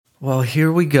Well,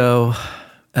 here we go.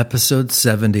 Episode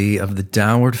 70 of the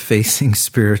Downward Facing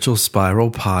Spiritual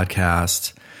Spiral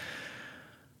podcast.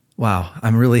 Wow,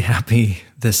 I'm really happy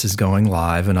this is going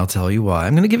live, and I'll tell you why.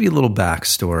 I'm going to give you a little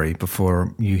backstory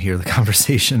before you hear the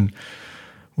conversation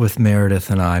with Meredith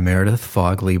and I. Meredith,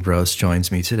 Fogg, Liebross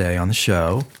joins me today on the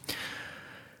show.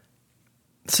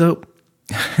 So,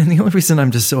 and the only reason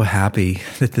I'm just so happy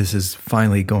that this is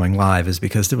finally going live is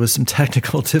because there was some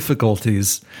technical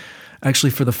difficulties,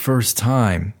 actually for the first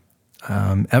time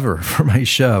ever for my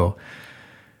show.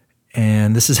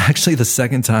 And this is actually the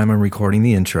second time I'm recording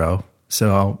the intro,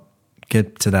 so I'll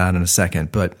get to that in a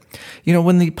second. But, you know,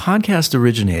 when the podcast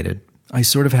originated, I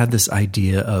sort of had this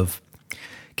idea of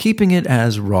keeping it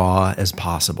as raw as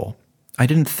possible. I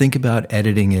didn't think about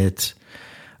editing it.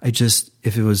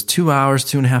 If it was 2 hours,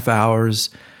 2.5 hours,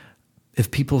 if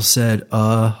people said,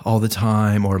 all the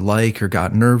time, or like, or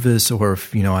got nervous, or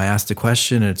if, I asked a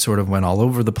question and it sort of went all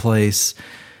over the place,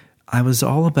 I was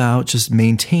all about just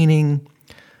maintaining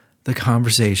the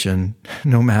conversation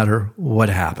no matter what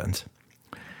happened.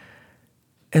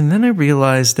 And then I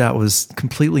realized that was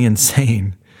completely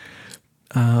insane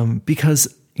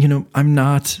because, I'm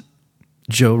not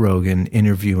Joe Rogan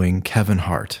interviewing Kevin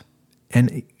Hart.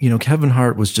 And, Kevin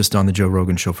Hart was just on the Joe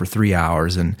Rogan show for 3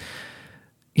 hours. And,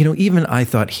 even I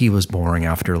thought he was boring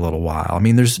after a little while. I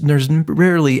mean, there's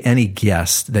rarely any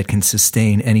guest that can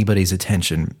sustain anybody's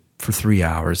attention for 3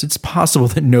 hours. It's possible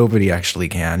that nobody actually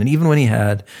can. And even when he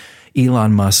had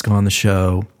Elon Musk on the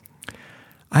show,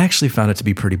 I actually found it to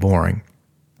be pretty boring.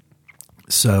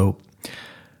 So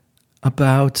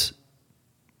about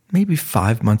maybe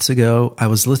 5 months ago, I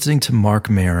was listening to Mark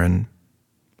Maron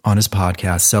on his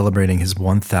podcast celebrating his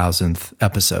 1000th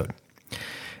episode.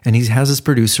 And he has his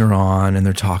producer on, and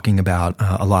they're talking about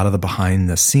a lot of the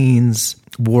behind-the-scenes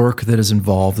work that is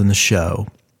involved in the show.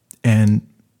 And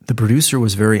the producer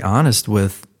was very honest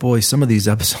with, boy, some of these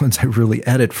episodes I really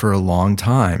edit for a long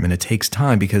time, and it takes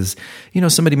time because,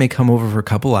 somebody may come over for a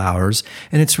couple hours,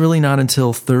 and it's really not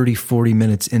until 30, 40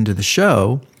 minutes into the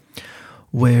show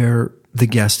where the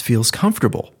guest feels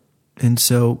comfortable. And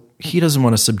so he doesn't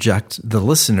want to subject the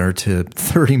listener to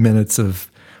 30 minutes of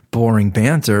boring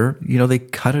banter. They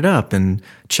cut it up and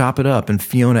chop it up. And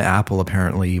Fiona Apple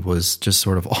apparently was just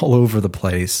sort of all over the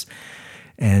place.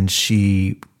 And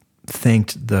she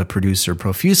thanked the producer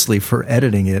profusely for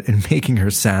editing it and making her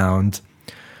sound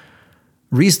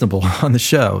reasonable on the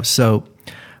show. So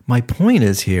my point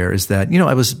is that,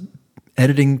 I was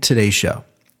editing today's show,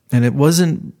 and it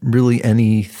wasn't really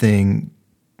anything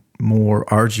more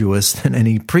arduous than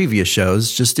any previous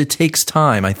shows. Just it takes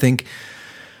time. I think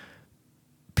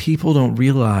people don't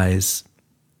realize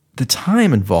the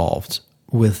time involved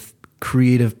with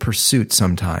creative pursuit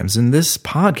sometimes. And this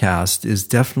podcast is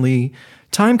definitely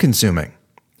time consuming.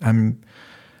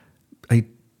 I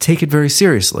take it very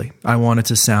seriously. I want it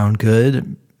to sound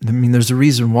good. I mean, there's a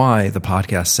reason why the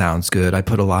podcast sounds good. I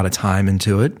put a lot of time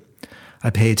into it. I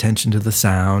pay attention to the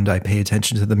sound. I pay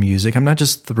attention to the music. I'm not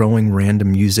just throwing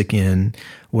random music in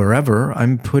wherever.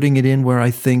 I'm putting it in where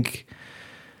I think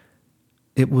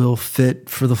it will fit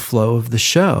for the flow of the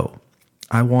show.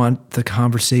 I want the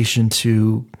conversation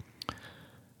to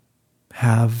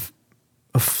have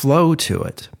a flow to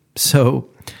it. So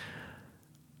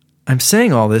I'm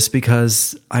saying all this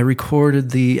because I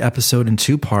recorded the episode in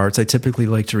 2 parts. I typically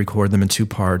like to record them in 2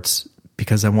 parts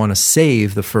because I want to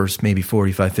save the first maybe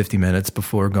 45, 50 minutes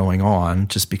before going on,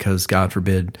 just because, God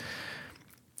forbid,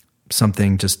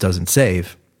 something just doesn't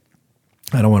save.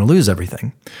 I don't want to lose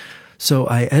everything. So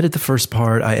I edit the first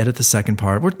part, I edit the second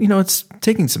part. It's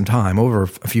taking some time, over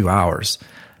a few hours.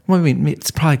 Well, I mean,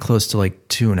 it's probably close to like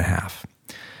 2.5.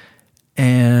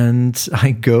 And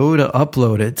I go to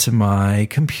upload it to my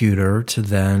computer to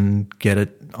then get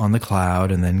it on the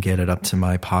cloud and then get it up to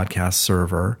my podcast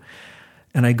server.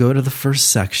 And I go to the first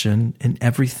section, and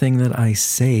everything that I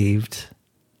saved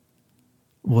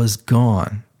was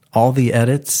gone. All the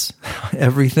edits,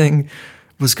 everything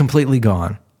was completely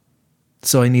gone.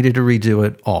 So I needed to redo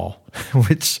it all,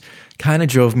 which kind of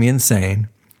drove me insane.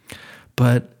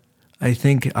 But I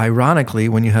think, ironically,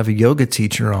 when you have a yoga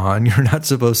teacher on, you're not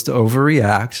supposed to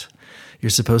overreact.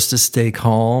 You're supposed to stay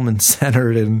calm and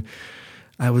centered. And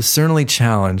I was certainly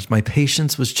challenged. My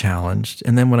patience was challenged.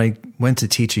 And then when I went to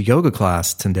teach a yoga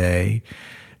class today,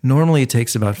 normally it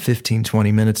takes about 15,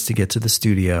 20 minutes to get to the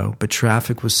studio, but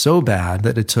traffic was so bad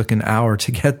that it took an hour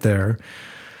to get there.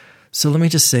 So let me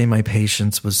just say my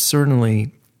patience was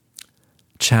certainly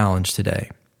challenged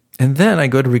today. And then I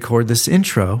go to record this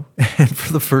intro, and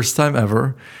for the first time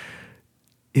ever,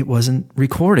 it wasn't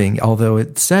recording, although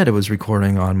it said it was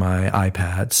recording on my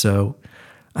iPad. So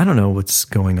I don't know what's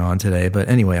going on today, but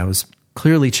anyway, I was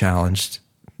clearly challenged.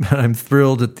 But I'm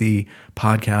thrilled that the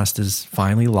podcast is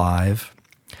finally live.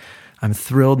 I'm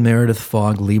thrilled Meredith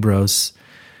Fogg Liebross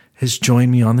has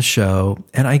joined me on the show,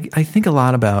 and I think a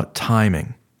lot about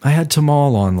timing. I had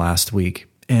Tamal on last week,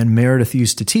 and Meredith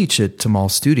used to teach at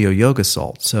Tamal's studio, Yoga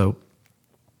Salt. So,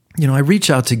 I reach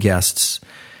out to guests,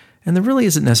 and there really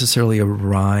isn't necessarily a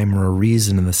rhyme or a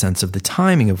reason in the sense of the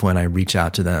timing of when I reach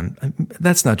out to them.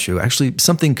 That's not true. Actually,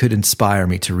 something could inspire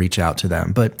me to reach out to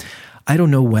them, but I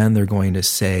don't know when they're going to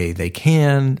say they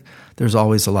can. There's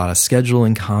always a lot of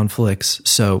scheduling conflicts.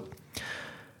 So,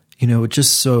 it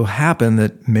just so happened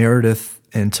that Meredith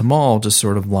and Tamal just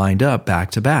sort of lined up back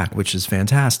to back, which is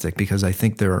fantastic because I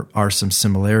think there are some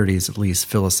similarities, at least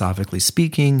philosophically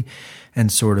speaking,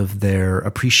 and sort of their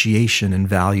appreciation and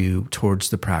value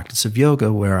towards the practice of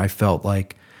yoga, where I felt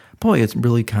like, boy, it's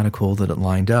really kind of cool that it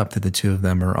lined up that the two of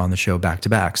them are on the show back to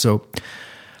back. So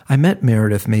I met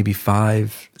Meredith maybe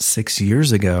 5-6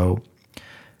 years ago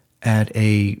at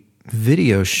a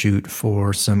video shoot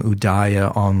for some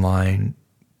Udaya online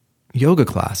yoga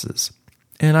classes.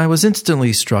 And I was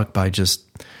instantly struck by just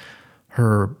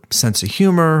her sense of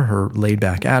humor, her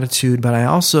laid-back attitude, but I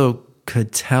also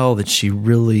could tell that she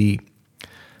really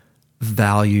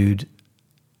valued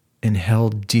and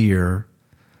held dear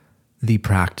the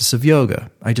practice of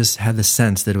yoga. I just had the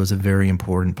sense that it was a very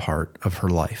important part of her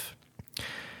life.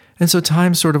 And so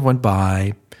time sort of went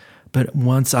by, but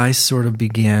once I sort of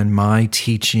began my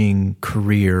teaching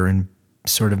career and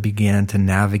sort of began to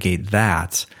navigate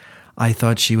that, I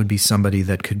thought she would be somebody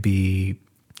that could be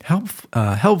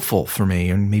helpful for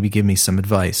me and maybe give me some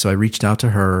advice. So I reached out to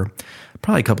her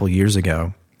probably a couple of years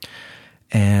ago,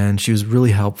 and she was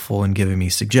really helpful in giving me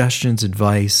suggestions,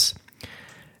 advice.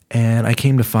 And I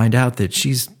came to find out that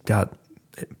she's got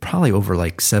probably over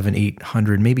like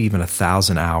 700-800, maybe even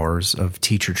 1,000 hours of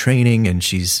teacher training, and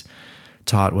she's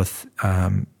taught with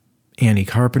Annie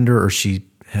Carpenter, or she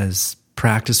has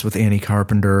practiced with Annie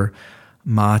Carpenter,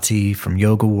 Mati from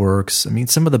Yoga Works. I mean,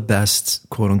 some of the best,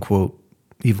 quote unquote,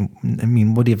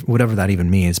 whatever that even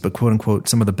means, but quote unquote,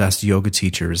 some of the best yoga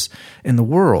teachers in the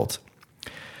world.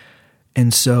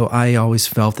 And so I always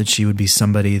felt that she would be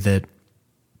somebody that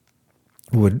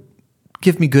would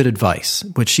give me good advice,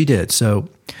 which she did. So,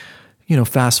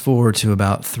 fast forward to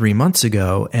about 3 months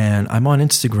ago, and I'm on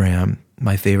Instagram,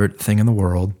 my favorite thing in the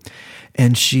world,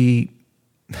 and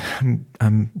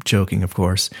I'm joking, of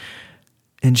course,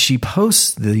 and she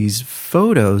posts these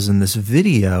photos and this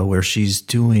video where she's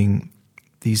doing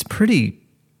these pretty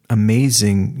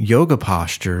amazing yoga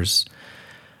postures.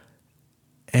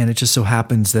 And it just so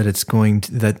happens that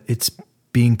it's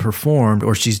being performed,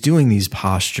 or she's doing these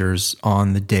postures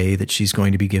on the day that she's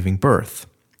going to be giving birth.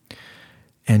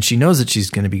 And she knows that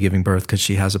she's going to be giving birth because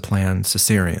she has a planned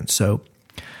cesarean. So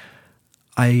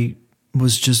I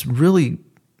was just really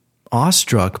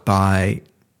awestruck by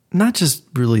not just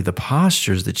really the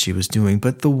postures that she was doing,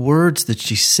 but the words that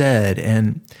she said.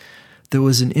 And there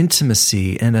was an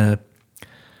intimacy and a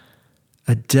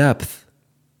depth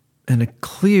and a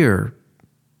clear,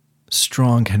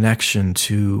 strong connection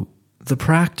to the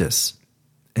practice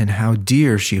and how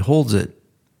dear she holds it.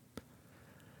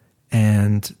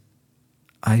 And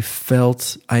I feel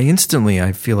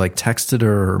like texted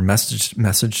her or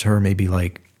messaged her maybe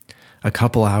like a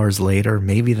couple hours later,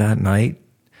 maybe that night,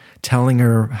 telling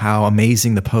her how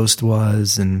amazing the post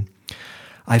was. And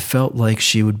I felt like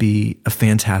she would be a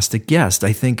fantastic guest.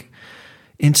 I think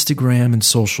Instagram and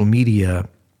social media,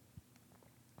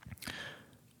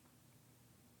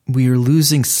 we are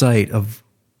losing sight of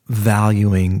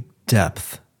valuing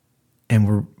depth, and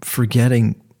we're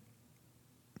forgetting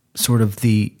sort of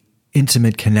the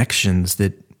intimate connections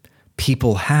that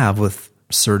people have with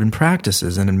certain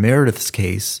practices. And in Meredith's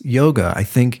case, yoga, I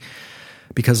think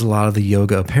because a lot of the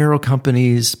yoga apparel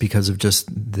companies, because of just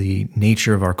the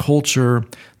nature of our culture,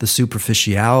 the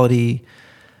superficiality,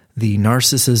 the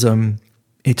narcissism,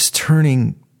 it's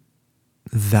turning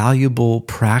valuable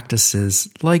practices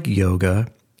like yoga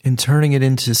and turning it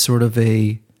into sort of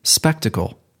a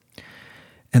spectacle.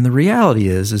 And the reality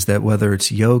is that whether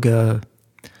it's yoga,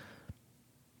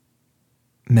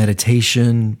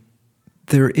 meditation,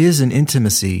 there is an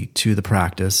intimacy to the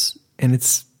practice, and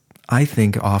it's, I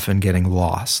think, often getting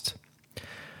lost.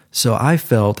 So I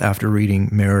felt after reading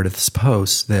Meredith's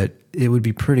posts that it would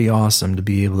be pretty awesome to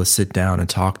be able to sit down and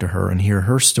talk to her and hear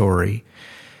her story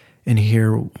and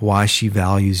hear why she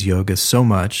values yoga so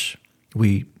much.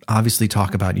 We obviously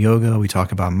talk about yoga, we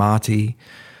talk about Mati,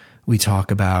 we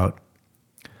talk about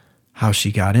how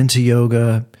she got into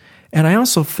yoga. And I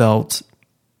also felt,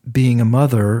 being a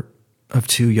mother of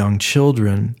 2 young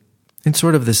children, in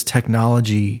sort of this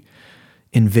technology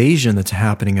invasion that's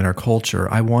happening in our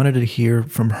culture, I wanted to hear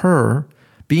from her,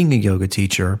 being a yoga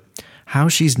teacher, how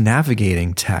she's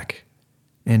navigating tech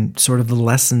and sort of the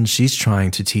lessons she's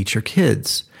trying to teach her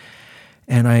kids.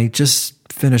 And I just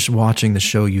finished watching the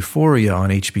show Euphoria on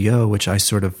HBO, which I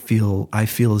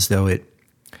feel as though it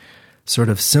sort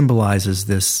of symbolizes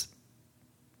this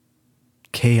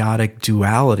chaotic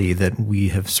duality that we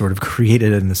have sort of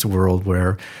created in this world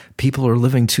where people are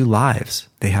living two lives.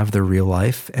 They have their real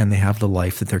life and they have the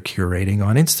life that they're curating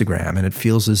on Instagram. And it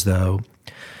feels as though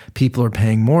people are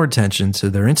paying more attention to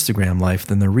their Instagram life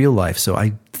than their real life. So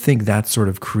I think that sort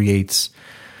of creates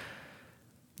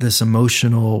this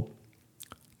emotional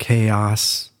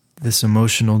chaos, this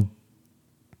emotional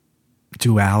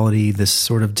duality, this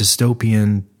sort of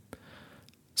dystopian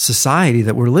society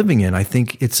that we're living in. I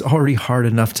think it's already hard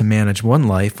enough to manage one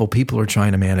life. Well, people are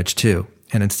trying to manage two.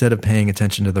 And instead of paying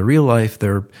attention to the real life,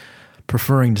 they're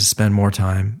preferring to spend more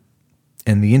time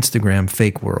in the Instagram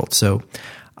fake world. So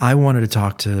I wanted to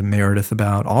talk to Meredith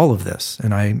about all of this.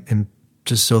 And I am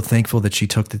just so thankful that she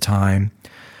took the time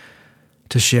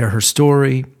to share her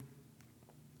story,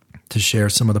 to share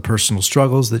some of the personal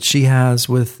struggles that she has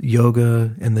with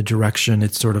yoga and the direction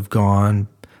it's sort of gone,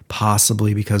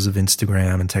 possibly because of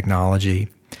Instagram and technology.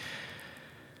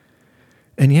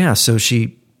 And yeah, so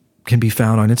she can be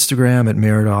found on Instagram at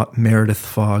Meredith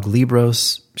Fogg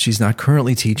Liebross. She's not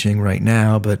currently teaching right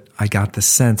now, but I got the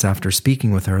sense after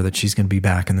speaking with her that she's going to be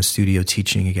back in the studio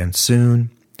teaching again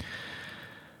soon.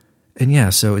 And yeah,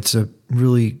 so it's a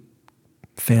really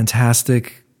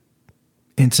fantastic,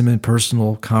 intimate,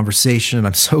 personal conversation.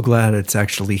 I'm so glad it's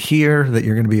actually here, that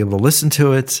you're going to be able to listen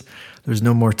to it. There's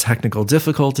no more technical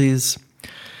difficulties.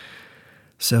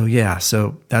 So yeah,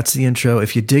 so that's the intro.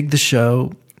 If you dig the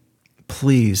show,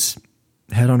 please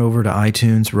head on over to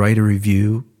iTunes, write a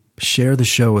review, share the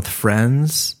show with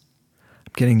friends.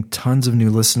 I'm getting tons of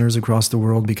new listeners across the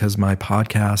world because my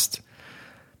podcast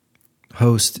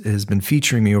host has been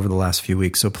featuring me over the last few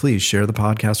weeks. So please share the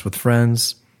podcast with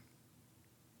friends.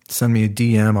 Send me a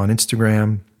DM on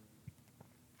Instagram.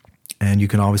 And you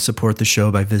can always support the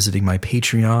show by visiting my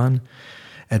Patreon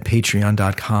at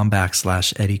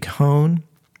patreon.com/Eddie Cohn.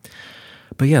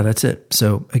 But yeah, that's it.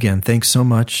 So again, thanks so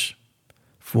much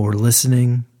for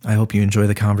listening. I hope you enjoy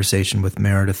the conversation with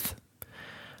Meredith.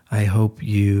 I hope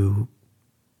you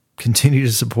continue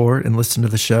to support and listen to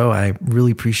the show. I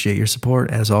really appreciate your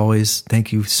support. As always,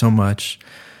 thank you so much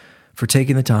for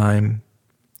taking the time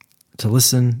to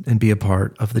listen and be a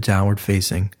part of the Downward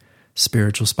Facing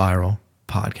Spiritual Spiral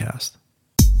podcast.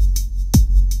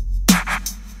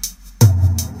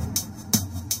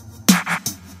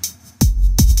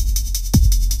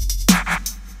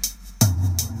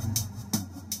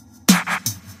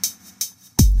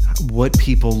 What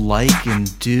people like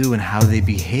and do and how they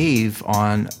behave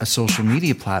on a social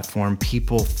media platform,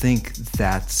 people think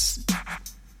that's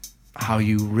how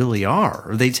you really are.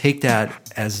 Or they take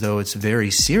that as though it's very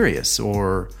serious,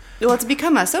 or... Well, it's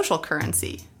become a social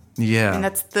currency. Yeah. And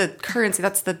that's the currency,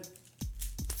 that's the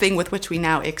thing with which we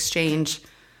now exchange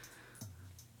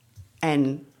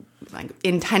and like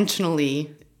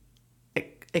intentionally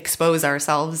expose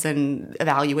ourselves and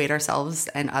evaluate ourselves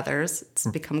and others. It's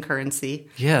become currency.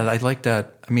 Yeah, I like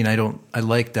that. I mean, I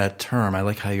like that term. I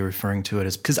like how you're referring to it,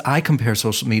 as because I compare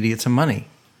social media to money,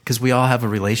 because we all have a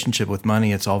relationship with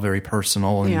money. It's all very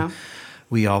personal, and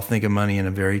we all think of money in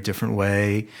a very different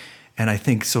way. And I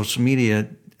think social media,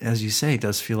 as you say,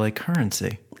 does feel like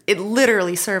currency. It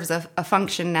literally serves a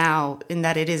function now in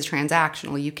that it is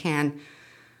transactional. You can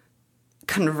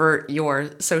convert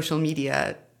your social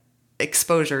media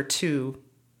exposure to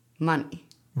money.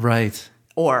 Right.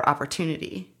 Or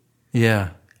opportunity. Yeah.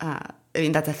 I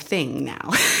mean, that's a thing now.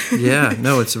 Yeah.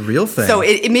 No, it's a real thing. So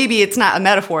maybe it's not a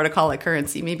metaphor to call it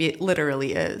currency. Maybe it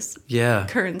literally is. Yeah.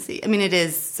 Currency. I mean, it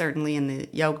is certainly in the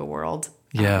yoga world.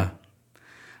 Yeah.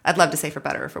 I'd love to say for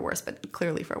better or for worse, but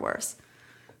clearly for worse.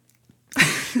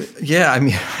 Yeah. I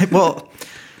mean, well,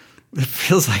 it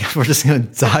feels like we're just going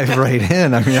to dive right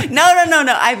in. I mean, no.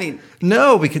 I mean,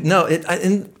 no, we could no.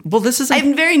 This is. I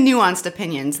have very nuanced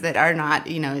opinions that are not.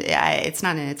 It's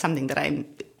something that I'm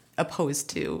opposed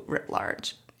to writ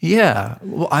large. Yeah.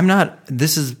 Well, I'm not.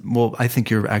 This is. Well, I think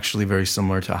you're actually very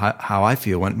similar to how I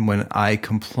feel when I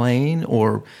complain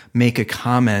or make a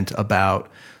comment about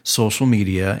social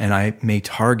media, and I may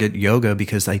target yoga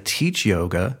because I teach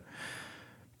yoga.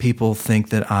 People think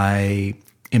that I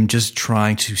am just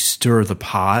trying to stir the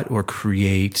pot or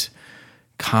create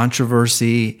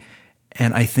controversy.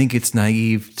 And I think it's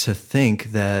naive to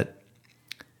think that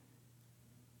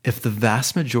if the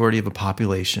vast majority of a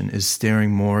population is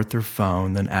staring more at their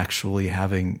phone than actually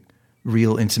having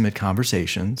real intimate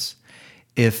conversations,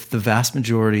 if the vast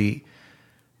majority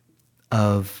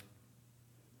of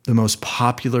the most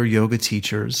popular yoga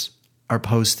teachers are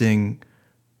posting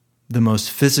the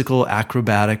most physical,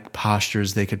 acrobatic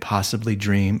postures they could possibly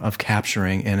dream of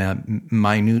capturing in a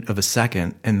minute of a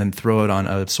second and then throw it on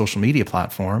a social media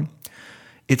platform,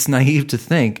 it's naive to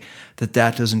think that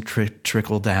that doesn't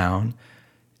trickle down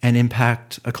and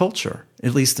impact a culture,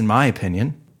 at least in my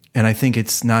opinion. And I think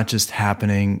it's not just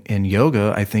happening in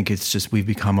yoga. I think it's just we've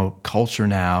become a culture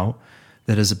now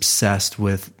that is obsessed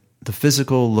with the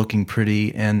physical, looking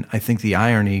pretty. And I think the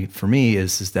irony for me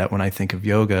is that when I think of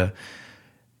yoga,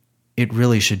 it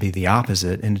really should be the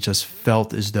opposite. And it just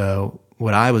felt as though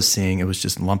what I was seeing, it was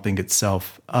just lumping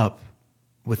itself up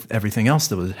with everything else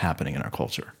that was happening in our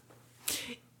culture.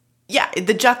 Yeah,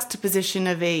 the juxtaposition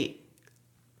of a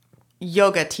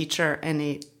yoga teacher and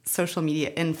a social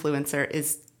media influencer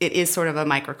is sort of a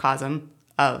microcosm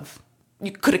of,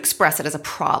 you could express it as a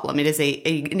problem. It is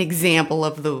an example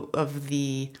of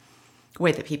the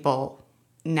way that people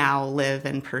now live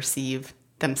and perceive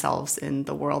themselves in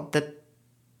the world. The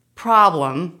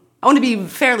problem, I want to be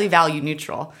fairly value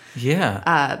neutral.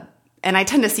 Yeah. And I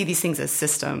tend to see these things as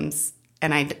systems,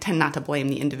 and I tend not to blame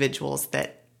the individuals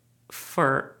that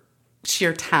for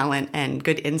sheer talent and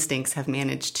good instincts have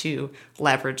managed to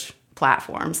leverage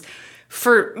platforms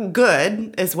for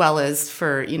good as well as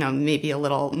for, maybe a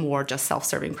little more just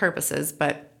self-serving purposes.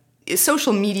 But a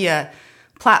social media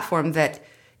platform that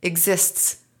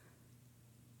exists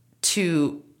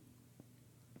to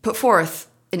put forth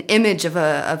an image of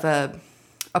a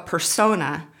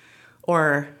persona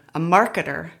or a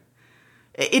marketer,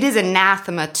 it is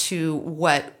anathema to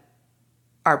what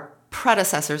our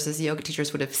predecessors as yoga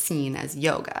teachers would have seen as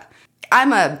yoga.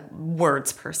 I'm a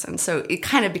words person, so it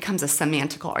kind of becomes a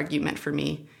semantical argument for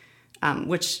me,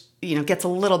 which gets a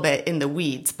little bit in the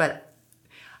weeds, but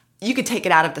you could take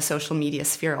it out of the social media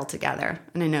sphere altogether.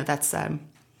 And I know that's a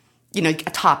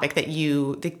topic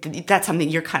that's something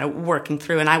you're kind of working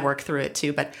through, and I work through it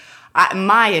too. But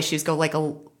my issues go like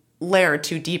a layer or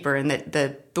two deeper, in that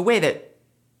the way that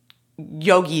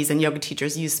yogis and yoga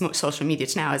teachers use social media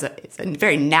now is a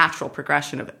very natural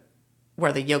progression of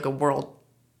where the yoga world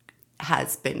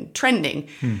has been trending.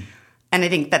 And I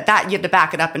think that you have to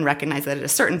back it up and recognize that at a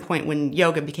certain point, when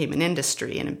yoga became an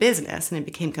industry and a business, and it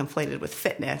became conflated with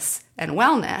fitness and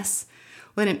wellness,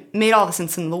 when it made all the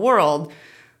sense in the world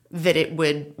that it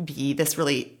would be this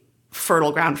really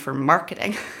fertile ground for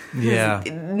marketing. Yeah.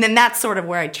 And that's sort of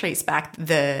where I trace back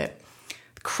the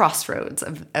crossroads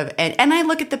of and I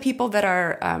look at the people that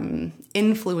are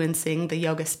influencing the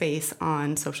yoga space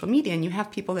on social media, and you have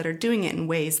people that are doing it in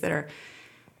ways that are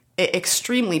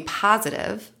extremely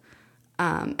positive,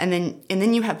 and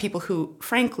then you have people who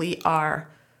frankly are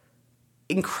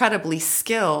incredibly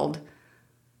skilled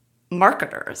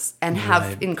marketers and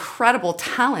have incredible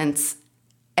talents,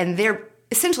 and they're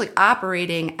essentially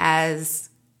operating as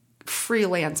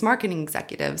freelance marketing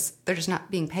executives. They're just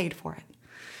not being paid for it.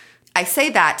 I say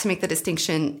that to make the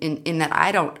distinction in that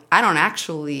I don't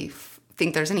actually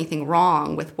think there's anything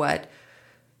wrong with what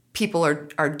people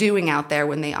are doing out there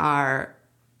when they are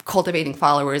cultivating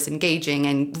followers, engaging,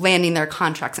 and landing their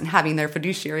contracts and having their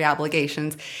fiduciary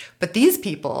obligations. But these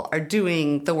people are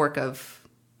doing the work of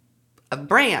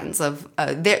brands.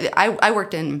 I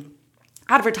worked in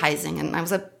advertising, and I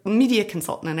was a media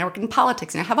consultant, and I worked in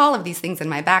politics, and I have all of these things in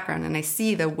my background, and I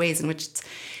see the ways in which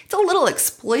it's a little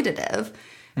exploitative.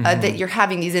 That you're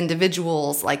having these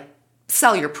individuals like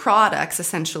sell your products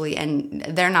essentially, and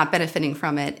they're not benefiting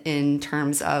from it in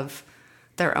terms of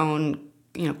their own,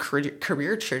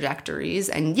 career trajectories.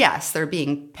 And yes, they're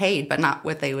being paid, but not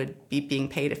what they would be being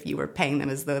paid if you were paying them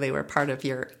as though they were part of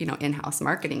your, in-house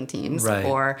marketing teams,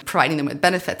 or providing them with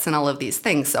benefits and all of these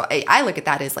things. So I look at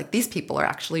that as like, these people are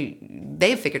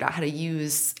they've figured out how to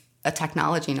use a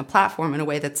technology and a platform in a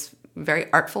way that's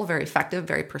very artful, very effective,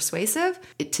 very persuasive.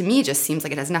 It to me just seems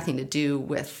like it has nothing to do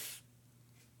with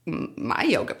my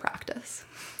yoga practice.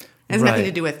 It has nothing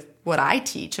to do with what I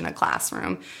teach in a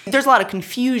classroom. There's a lot of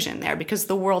confusion there because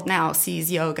the world now sees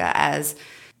yoga as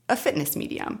a fitness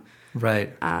medium.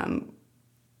 Right.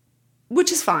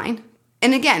 Which is fine.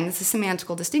 And again, it's a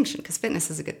semantical distinction because fitness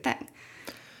is a good thing.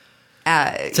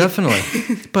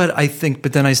 Definitely.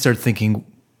 But then I start thinking,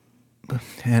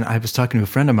 and I was talking to a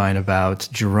friend of mine about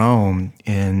Jerome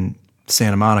in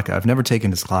Santa Monica. I've never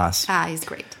taken his class. He's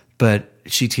great. But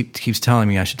she keeps telling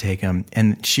me I should take him.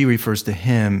 And she refers to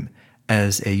him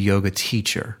as a yoga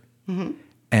teacher. Mm-hmm.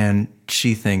 And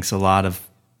she thinks a lot of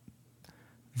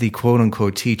the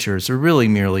quote-unquote teachers are really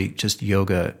merely just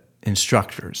yoga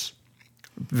instructors.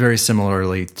 very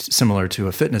similar to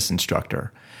a fitness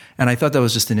instructor. And I thought that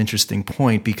was just an interesting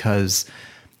point because,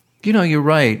 you're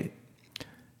right.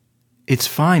 It's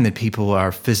fine that people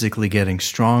are physically getting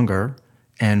stronger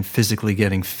and physically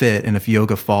getting fit. And if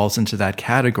yoga falls into that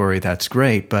category, that's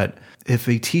great. But if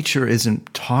a teacher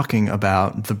isn't talking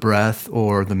about the breath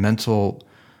or the mental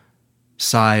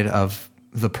side of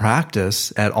the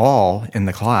practice at all in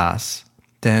the class,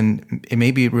 then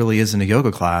maybe it really isn't a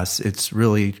yoga class. It's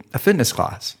really a fitness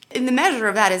class. And the measure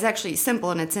of that is actually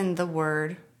simple, and it's in the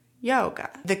word yoga.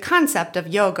 The concept of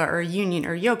yoga or union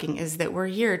or yoking is that we're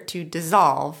here to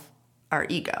dissolve our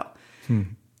ego.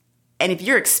 And if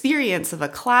your experience of a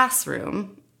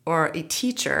classroom or a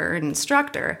teacher, an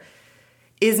instructor,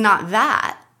 is not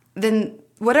that, then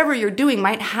whatever you're doing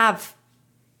might have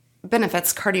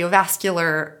benefits,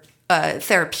 cardiovascular,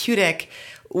 therapeutic,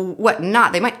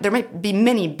 whatnot. There might be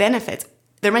many benefits.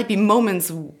 There might be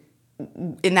moments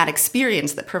in that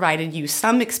experience that provided you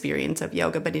some experience of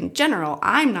yoga, but in general,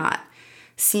 I'm not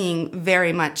seeing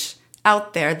very much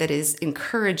out there that is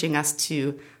encouraging us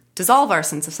to dissolve our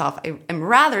sense of self. I'm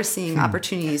rather seeing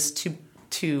opportunities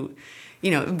to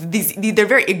they're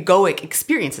very egoic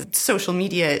experiences. Social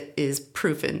media is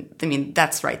proof, and I mean,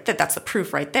 that's right. That's the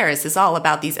proof right there. Is all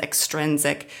about these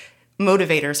extrinsic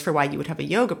motivators for why you would have a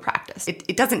yoga practice.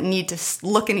 It doesn't need to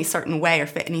look any certain way or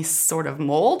fit any sort of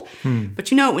mold,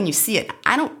 but when you see it.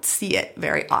 I don't see it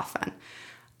very often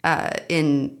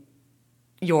in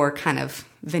your kind of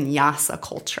vinyasa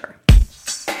culture.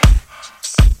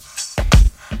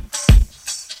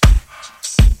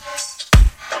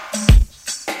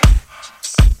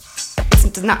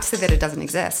 It's not to say that it doesn't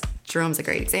exist. Jerome's a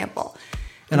great example.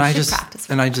 And I just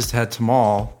had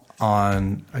Tamal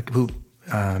on, who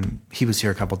he was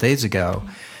here a couple days ago,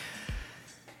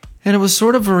 and it was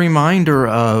sort of a reminder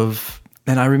of.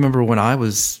 And I remember when I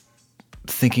was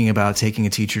thinking about taking a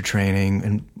teacher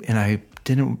training, and I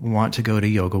didn't want to go to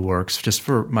Yoga Works just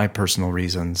for my personal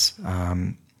reasons.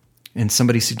 And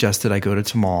somebody suggested I go to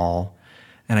Tamal,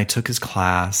 and I took his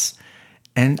class.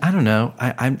 And I don't know.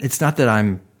 It's not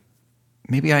that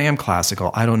maybe I am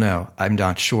classical. I don't know. I'm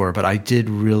not sure. But I did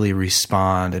really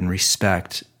respond and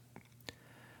respect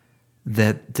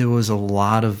that there was a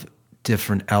lot of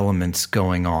different elements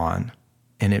going on.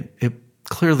 And it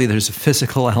clearly there's a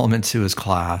physical element to his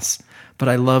class. But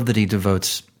I love that he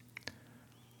devotes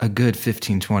a good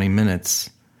 15, 20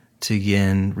 minutes to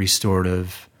yin,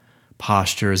 restorative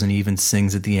postures, and even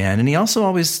sings at the end. And he also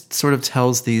always sort of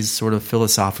tells these sort of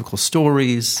philosophical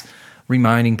stories,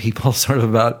 reminding people sort of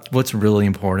about what's really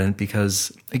important,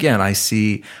 because again, I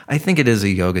think it is a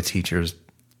yoga teacher's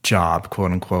job,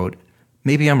 quote unquote,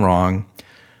 maybe I'm wrong,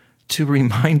 to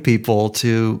remind people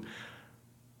to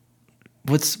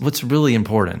what's really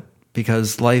important,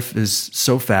 because life is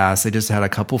so fast. I just had a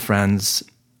couple friends.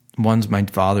 One's my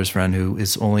father's friend who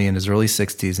is only in his early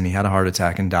 60s, and he had a heart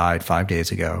attack and died 5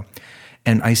 days ago.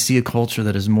 And I see a culture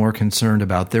that is more concerned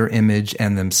about their image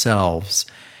and themselves.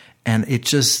 And it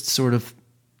just sort of,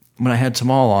 when I had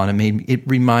Tamal on, it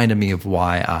reminded me of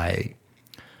why I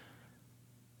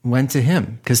went to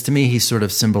him. Because to me, he sort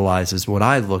of symbolizes what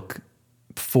I look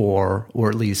for, or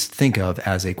at least think of,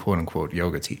 as a quote-unquote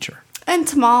yoga teacher. And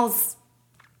Tamal's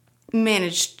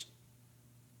managed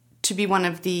to be one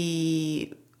of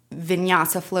the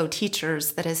vinyasa flow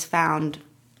teachers that has found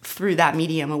through that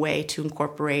medium a way to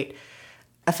incorporate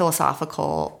a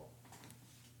philosophical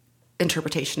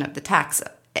interpretation of the text.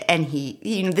 And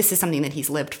this is something that he's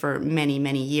lived for many,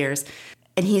 many years.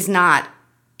 And he's not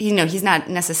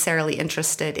necessarily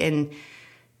interested in,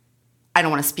 I don't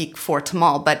want to speak for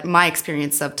Tamal, but my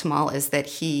experience of Tamal is that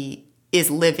he is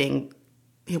living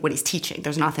what he's teaching.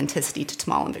 There's an authenticity to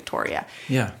Tamal and Victoria.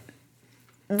 Yeah.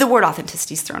 The word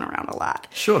authenticity is thrown around a lot.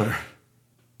 Sure.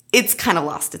 It's kind of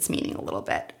lost its meaning a little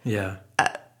bit. Yeah.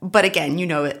 But again, you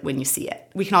know it when you see it.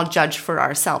 We can all judge for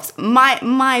ourselves.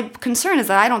 My concern is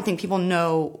that I don't think people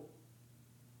know,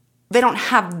 they don't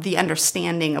have the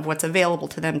understanding of what's available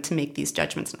to them to make these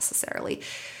judgments necessarily.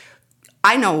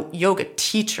 I know yoga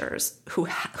teachers who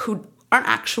aren't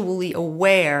actually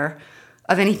aware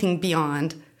of anything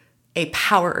beyond a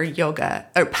power yoga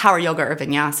or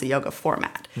vinyasa yoga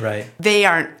format. Right. They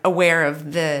aren't aware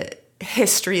of the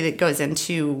history that goes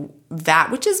into that,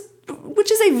 which is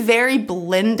a very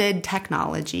blended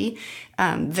technology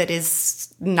that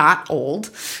is not old,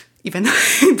 even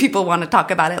though people want to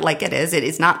talk about it like it is. It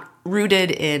is not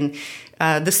rooted in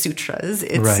the sutras.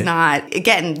 It's right. Not,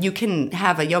 again, you can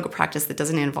have a yoga practice that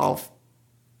doesn't involve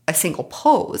a single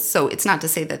pose. So it's not to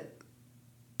say that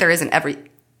there isn't everything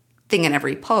in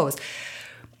every pose.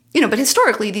 But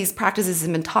historically, these practices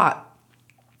have been taught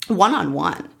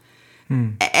one-on-one.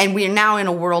 And we are now in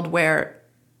a world where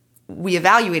we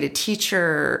evaluate a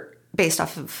teacher based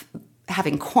off of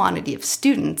having quantity of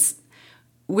students,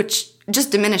 which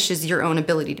just diminishes your own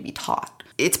ability to be taught.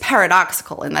 It's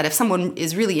paradoxical in that if someone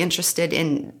is really interested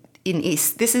in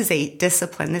this is a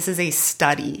discipline, this is a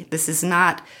study, this is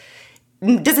not,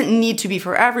 doesn't need to be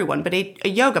for everyone, but a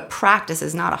yoga practice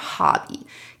is not a hobby.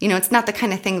 It's not the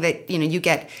kind of thing that, you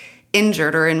get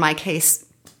injured, or in my case,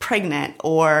 pregnant,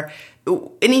 or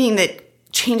anything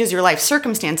that changes your life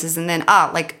circumstances and then,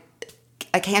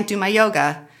 I can't do my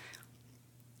yoga.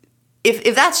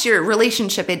 If that's your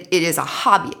relationship, it is a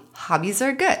hobby. Hobbies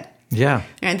are good. Yeah.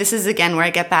 And this is, again, where I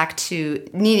get back to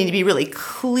needing to be really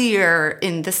clear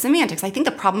in the semantics. I think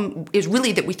the problem is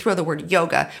really that we throw the word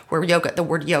yoga where the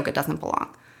word yoga doesn't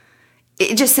belong.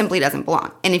 It just simply doesn't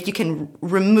belong. And if you can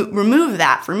remove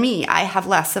that, for me, I have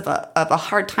less of a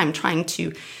hard time trying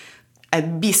to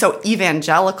be so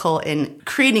evangelical in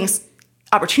creating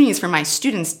opportunities for my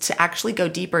students to actually go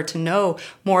deeper, to know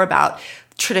more about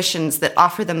traditions that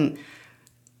offer them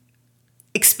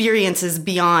experiences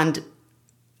beyond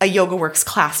a yoga works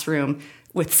classroom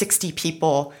with 60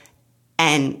 people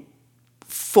and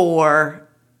 4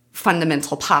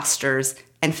 fundamental postures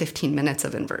and 15 minutes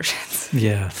of inversions.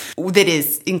 Yeah. That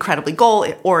is incredibly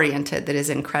goal-oriented, that is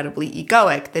incredibly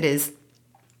egoic, that is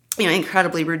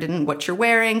incredibly rooted in what you're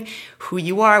wearing, who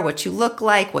you are, what you look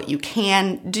like, what you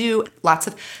can do.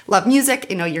 Love music,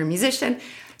 you're a musician.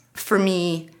 For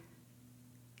me,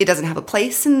 it doesn't have a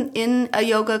place in a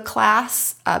yoga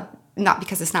class, not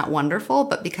because it's not wonderful,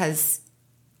 but because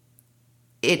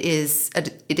it is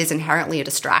inherently a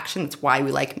distraction. That's why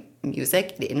we like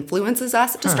music. It influences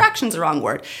us. Distraction's the wrong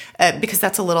word, because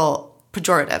that's a little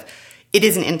pejorative. It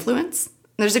is an influence.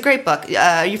 There's a great book.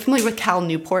 Are you familiar with Cal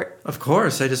Newport? Of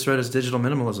course. I just read his digital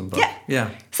minimalism book. Yeah.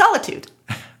 Solitude.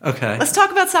 Okay. Let's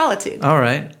talk about solitude. All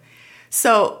right.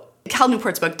 So Cal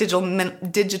Newport's book, Digital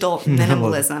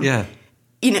Minimalism. Yeah.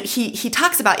 He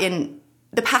talks about in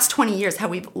the past 20 years how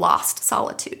we've lost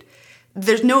solitude.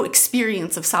 There's no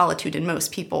experience of solitude in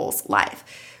most people's life.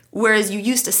 Whereas you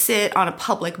used to sit on a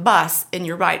public bus in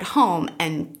your ride home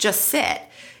and just sit,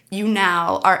 you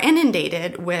now are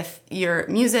inundated with your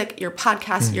music, your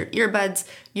podcast, your earbuds,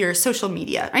 your social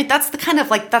media, right? That's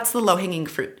the low-hanging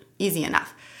fruit, easy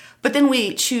enough. But then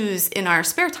we choose in our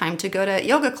spare time to go to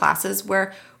yoga classes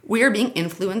where we are being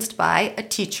influenced by a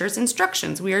teacher's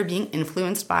instructions. We are being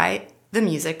influenced by the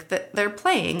music that they're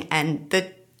playing and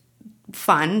the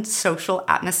fun social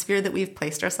atmosphere that we've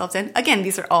placed ourselves in. Again,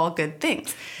 these are all good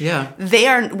things. Yeah.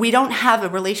 We don't have a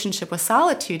relationship with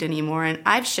solitude anymore, and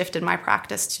I've shifted my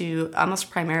practice to almost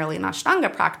primarily an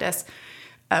Ashtanga practice,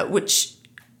 which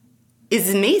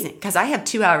is amazing because I have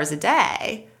 2 hours a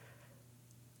day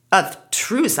of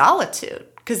true solitude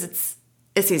because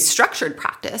it's a structured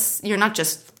practice. You're not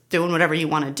just doing whatever you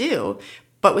want to do,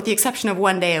 but with the exception of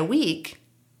one day a week,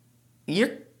 you're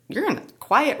in a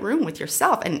quiet room with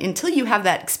yourself. And until you have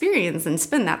that experience and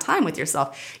spend that time with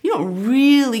yourself, you don't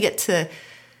really get to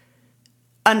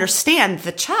understand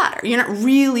the chatter. You're not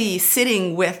really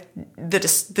sitting with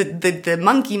the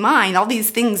monkey mind, all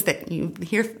these things that you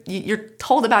hear, you're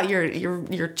told about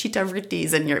your chitta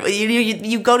vrittis, and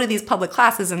you go to these public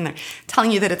classes and they're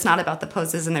telling you that it's not about the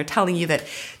poses, and they're telling you that,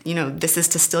 this is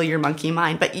to still your monkey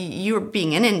mind, but you're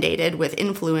being inundated with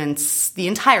influence the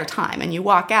entire time, and you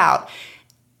walk out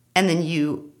and then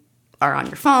you are on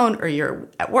your phone, or you're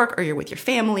at work, or you're with your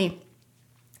family.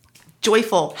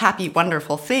 Joyful, happy,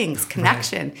 wonderful things,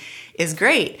 connection is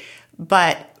great,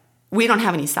 but we don't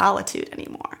have any solitude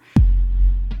anymore.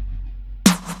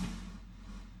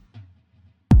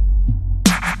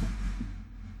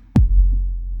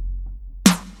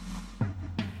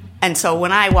 And so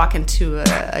when I walk into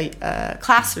a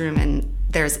classroom and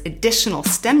there's additional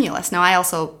stimulus, now I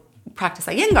also practice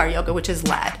Iyengar yoga, which is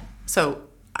led. So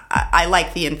I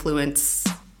like the influence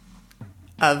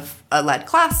of a led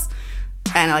class,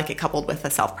 and I like it coupled with a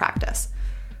self-practice.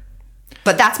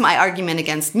 But that's my argument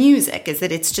against music, is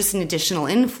that it's just an additional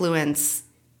influence,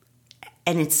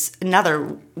 and it's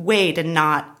another way to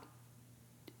not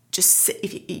just sit.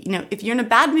 If you're in a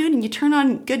bad mood and you turn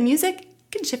on good music, you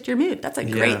can shift your mood. That's a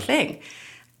great thing.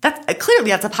 Clearly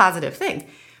that's a positive thing.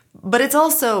 But it's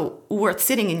also worth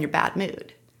sitting in your bad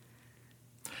mood.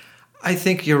 I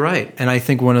think you're right. And I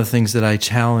think one of the things that I'm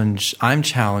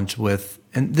challenged with,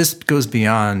 and this goes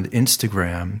beyond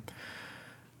Instagram,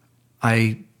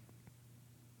 and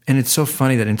it's so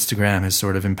funny that Instagram has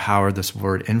sort of empowered this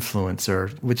word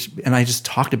influencer, and I just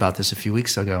talked about this a few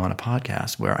weeks ago on a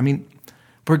podcast where,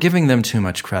 we're giving them too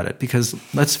much credit because,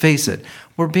 let's face it,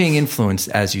 we're being influenced,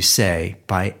 as you say,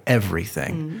 by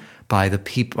everything. by the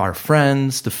people, our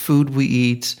friends, the food we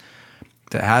eat,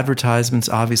 the advertisements,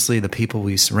 obviously, the people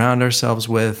we surround ourselves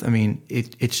with. I mean, it's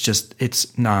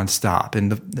nonstop.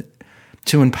 And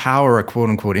to empower a quote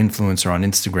unquote influencer on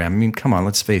Instagram, I mean, come on,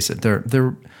 let's face it,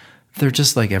 they're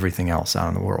just like everything else out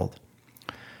in the world.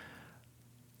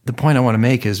 The point I want to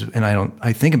make is, and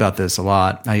I think about this a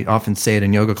lot. I often say it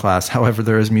in yoga class. However,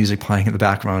 there is music playing in the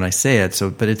background when I say it.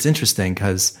 But it's interesting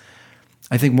because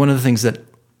I think one of the things that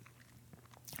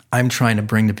I'm trying to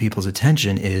bring to people's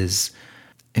attention is,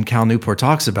 and Cal Newport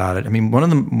talks about it. I mean, one of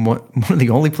the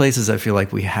only places I feel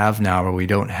like we have now where we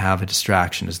don't have a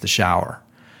distraction is the shower,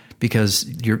 because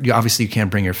you obviously you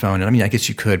can't bring your phone. And I mean, I guess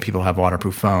you could. People have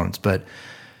waterproof phones, but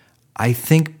I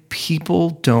think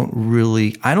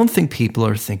I don't think people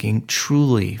are thinking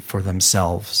truly for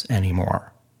themselves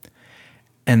anymore.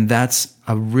 And that's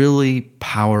a really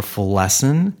powerful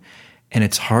lesson, and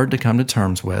it's hard to come to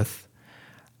terms with.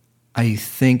 I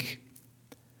think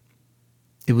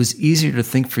it was easier to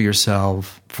think for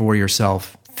yourself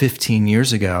 15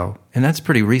 years ago, and that's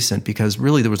pretty recent because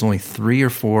really there was only 3 or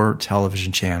 4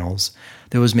 television channels.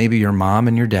 There was maybe your mom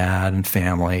and your dad and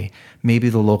family, maybe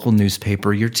the local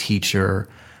newspaper, your teacher,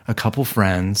 a couple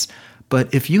friends.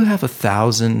 But if you have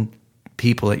 1,000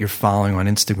 people that you're following on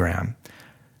Instagram,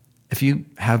 if you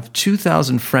have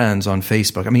 2,000 friends on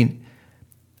Facebook, I mean,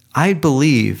 I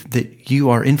believe that you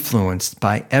are influenced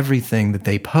by everything that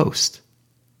they post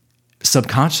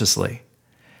subconsciously.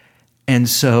 And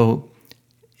so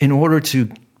in order to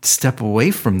step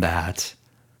away from that,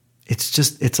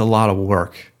 it's a lot of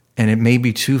work, and it may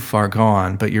be too far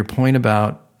gone. But your point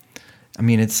about, I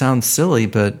mean, it sounds silly,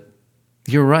 but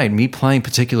you're right. Me playing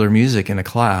particular music in a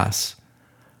class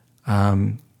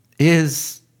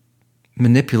is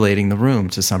manipulating the room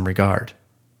to some regard.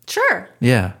 Sure.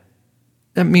 Yeah.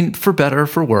 I mean, for better or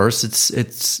for worse,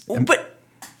 but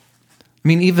I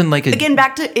mean, even like again,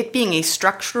 back to it being a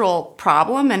structural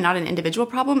problem and not an individual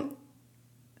problem.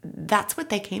 That's what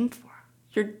they came for.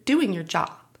 You're doing your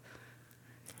job.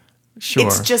 Sure.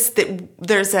 It's just that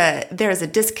there's a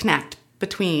disconnect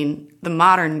between the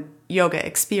modern yoga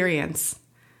experience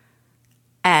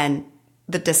and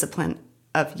the discipline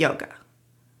of yoga.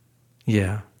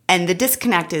 Yeah. And the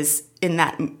disconnect is in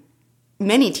that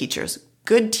many teachers,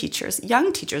 good teachers,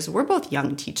 young teachers, we're both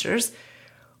young teachers,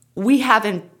 we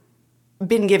haven't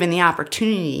been given the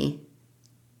opportunity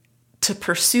to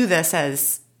pursue this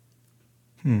as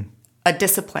a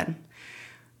discipline,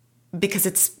 because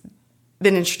it's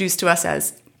been introduced to us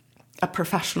as a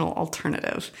professional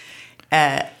alternative,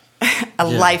 a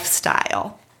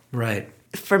lifestyle. Right.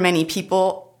 For many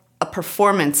people, a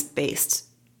performance-based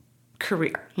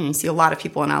career. You see a lot of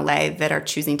people in LA that are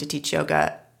choosing to teach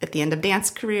yoga at the end of dance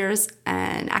careers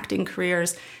and acting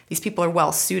careers. These people are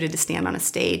well suited to stand on a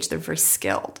stage. They're very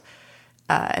skilled.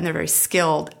 And they're very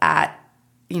skilled at,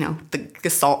 the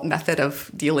Gestalt method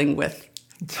of dealing with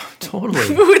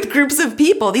totally with groups of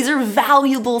people. These are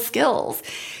valuable skills.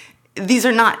 These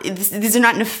are not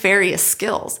nefarious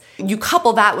skills. You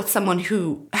couple that with someone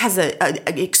who has an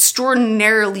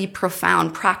extraordinarily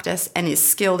profound practice and is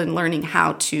skilled in learning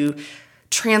how to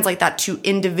translate that to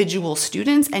individual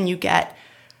students, and you get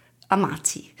a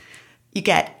Mati. You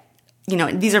get,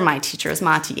 these are my teachers,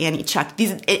 Mati, Annie, Chuck.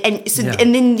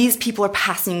 And then these people are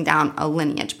passing down a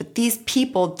lineage. But these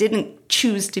people didn't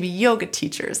choose to be yoga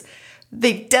teachers.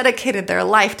 They dedicated their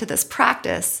life to this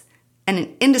practice, and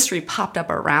an industry popped up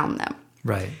around them.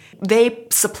 Right. They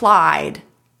supplied,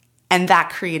 and that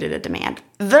created a demand.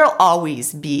 There'll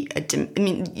always be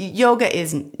yoga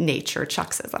is nature.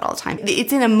 Chuck says that all the time.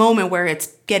 It's in a moment where it's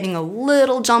getting a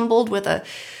little jumbled with a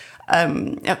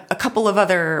couple of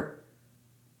other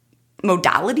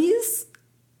modalities,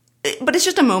 but it's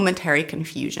just a momentary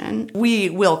confusion. We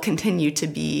will continue to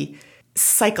be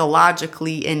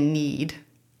psychologically in need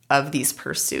of these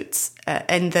pursuits.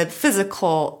 And the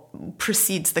physical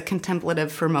precedes the contemplative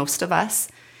for most of us.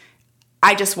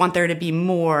 I just want there to be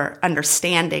more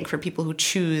understanding for people who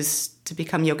choose to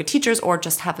become yoga teachers or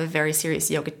just have a very serious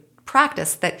yoga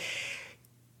practice, that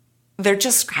they're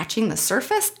just scratching the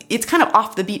surface. It's kind of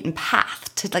off the beaten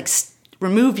path to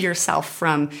remove yourself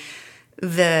from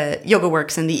the Yoga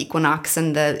Works and the Equinox,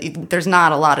 and there's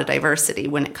not a lot of diversity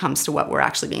when it comes to what we're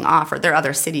actually being offered. There are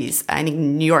other cities. I think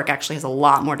New York actually has a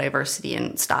lot more diversity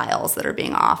in styles that are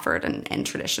being offered and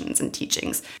traditions and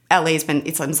teachings. LA's been,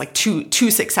 it seems like too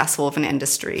successful of an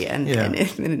industry, and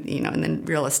then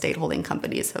real estate holding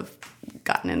companies have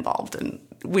gotten involved, and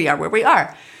we are where we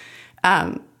are.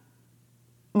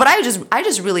 But I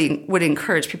just really would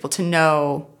encourage people to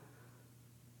know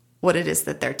what it is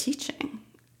that they're teaching.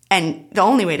 And the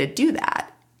only way to do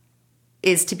that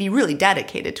is to be really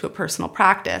dedicated to a personal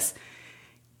practice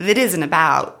that isn't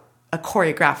about a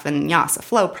choreographed vinyasa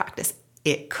flow practice.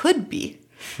 It could be.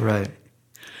 Right.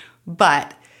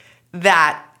 But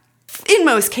that, in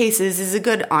most cases, is a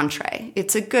good entree.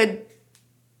 It's a good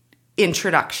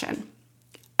introduction.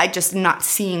 I just not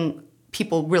seeing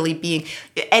people really being,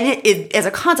 and it as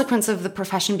a consequence of the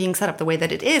profession being set up the way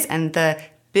that it is and the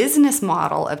business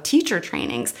model of teacher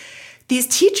trainings, these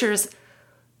teachers,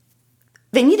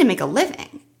 they need to make a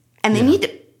living and they need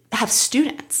to have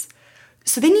students.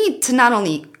 So they need to not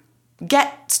only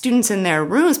get students in their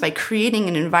rooms by creating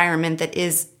an environment that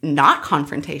is not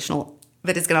confrontational,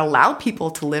 that is going to allow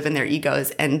people to live in their egos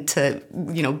and to,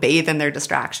 bathe in their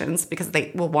distractions because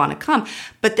they will want to come,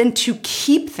 but then to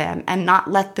keep them and not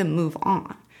let them move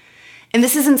on. And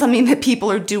this isn't something that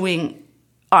people are doing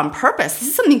on purpose. This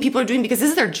is something people are doing because this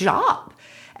is their job.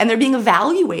 And they're being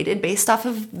evaluated based off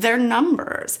of their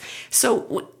numbers.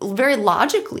 So very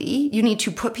logically, you need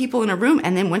to put people in a room,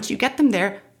 and then once you get them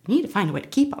there, you need to find a way to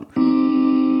keep them.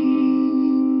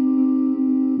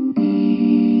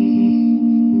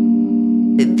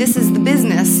 This is the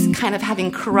business kind of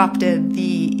having corrupted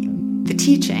the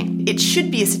teaching. It should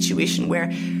be a situation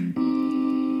where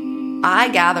I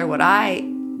gather what I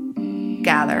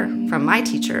gather from my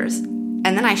teachers, and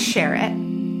then I share it.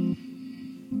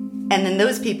 And then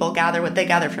those people gather what they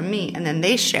gather from me, and then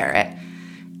they share it.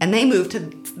 And they move to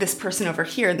this person over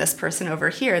here and this person over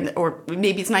here. Or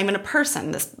maybe it's not even a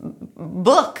person, this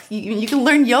book. You can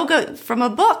learn yoga from a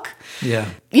book. Yeah.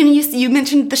 You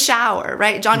mentioned the shower,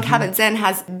 right? John Kabat-Zinn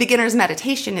has beginner's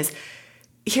meditation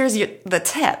here's the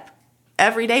tip.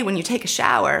 Every day when you take a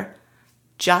shower,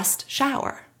 just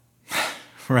shower.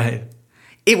 Right.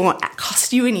 It won't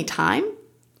cost you any time.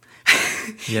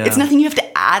 Yeah. It's nothing you have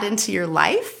to add into your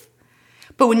life.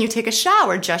 But when you take a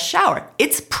shower, just shower.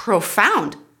 It's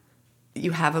profound.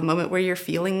 You have a moment where you're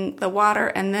feeling the water,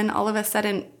 and then all of a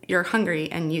sudden you're hungry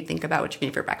and you think about what you're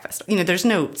eating for breakfast. There's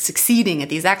no succeeding at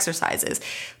these exercises.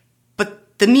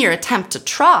 But the mere attempt to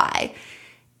try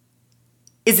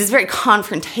is this very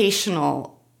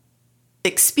confrontational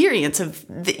experience of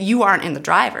that you aren't in the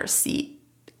driver's seat,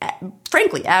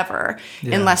 frankly, ever,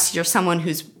 unless you're someone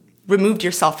who's removed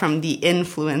yourself from the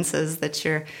influences that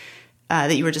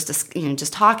you were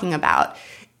just talking about.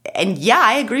 And yeah,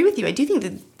 I agree with you. I do think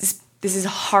that this is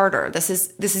harder. This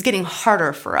is getting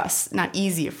harder for us, not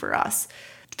easier for us.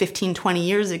 15, 20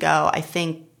 years ago, I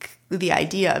think the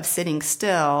idea of sitting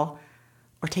still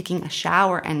or taking a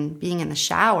shower and being in the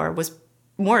shower was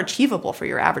more achievable for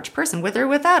your average person, with or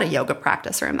without a yoga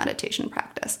practice or a meditation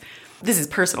practice. This is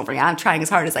personal for me. I'm trying as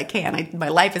hard as I can. My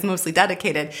life is mostly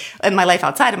dedicated, and my life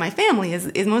outside of my family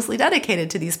is mostly dedicated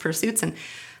to these pursuits, and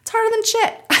it's harder than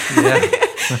shit.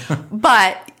 Yeah.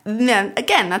 But then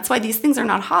again, that's why these things are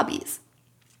not hobbies.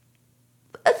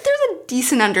 There's a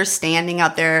decent understanding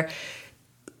out there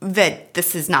that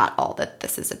this is not all that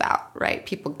this is about, right?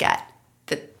 People get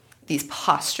that these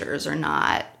postures are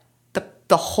not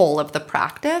the whole of the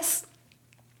practice.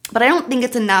 But I don't think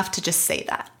it's enough to just say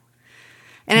that.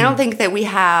 And I don't think that we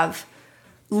have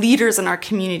leaders in our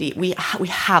community. We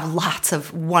have lots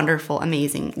of wonderful,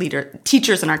 amazing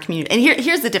teachers in our community. And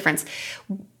here's the difference.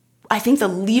 I think the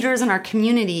leaders in our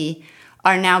community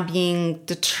are now being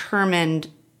determined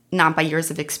not by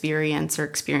years of experience or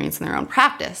experience in their own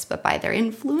practice, but by their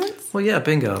influence. Well, yeah,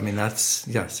 bingo. I mean, yes,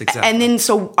 exactly. And then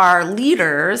so our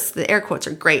leaders, the air quotes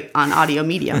are great on audio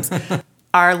mediums.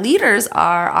 Our leaders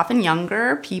are often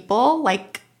younger people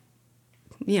like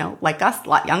us, a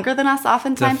lot younger than us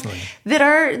oftentimes, Definitely. that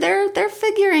are they're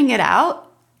figuring it out.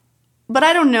 But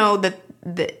I don't know that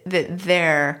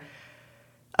their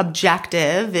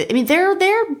objective. I mean, they're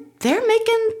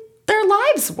making their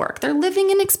lives work. They're living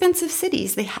in expensive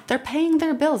cities. They're paying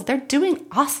their bills. They're doing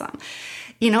awesome.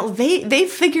 They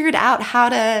figured out how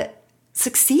to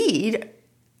succeed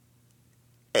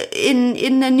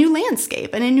in a new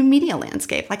landscape and a new media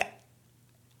landscape. Like,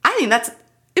 I think that's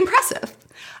impressive.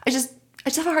 I just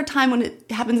have a hard time when it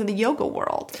happens in the yoga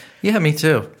world. Yeah, me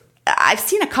too. I've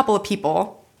seen a couple of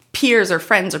people, peers or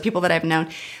friends or people that I've known,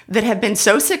 that have been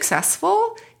so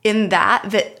successful in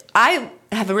that I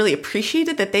have really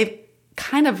appreciated that they've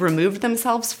kind of removed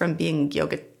themselves from being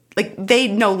yoga. Like, they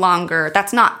no longer,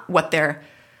 that's not how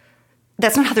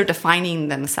they're defining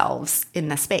themselves in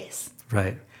the space.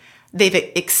 Right. They've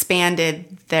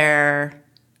expanded their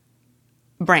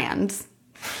brands,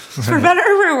 for better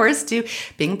or for worse, to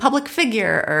being a public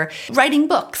figure or writing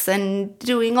books and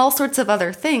doing all sorts of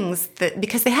other things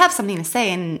because they have something to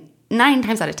say, and 9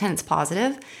 times out of 10 it's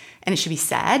positive and it should be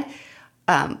said.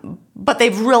 But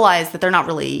they've realized that they're not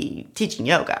really teaching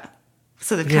yoga.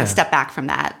 So they've kind of stepped back from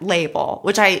that label,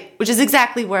 which is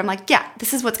exactly where I'm like, yeah,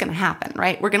 this is what's going to happen,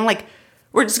 right? We're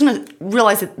just going to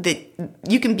realize that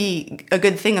you can be a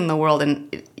good thing in the world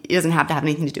and it doesn't have to have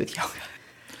anything to do with yoga.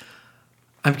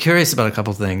 I'm curious about a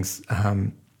couple things.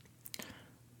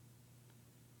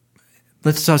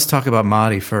 Let's just talk about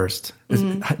Mati first.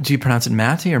 Do you pronounce it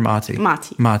Mati or Mati?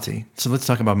 Mati. Mati. So let's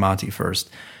talk about Mati first.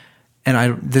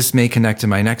 And this may connect to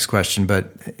my next question,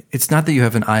 but it's not that you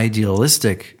have an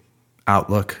idealistic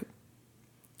outlook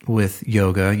with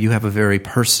yoga. You have a very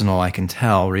personal, I can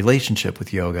tell, relationship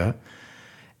with yoga.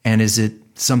 And is it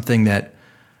something that,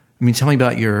 tell me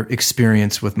about your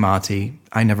experience with Mati.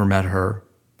 I never met her.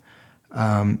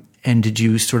 And did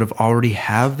you sort of already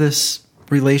have this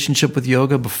relationship with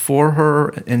yoga before her?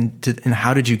 And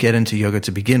how did you get into yoga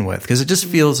to begin with? Because it just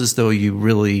feels as though you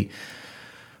really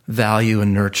value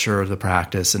and nurture the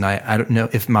practice. And I don't know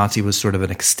if Mati was sort of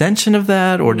an extension of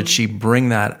that, or did she bring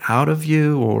that out of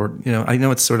you? Or, I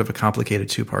know it's sort of a complicated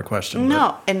two-part question.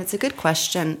 No, and it's a good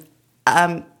question.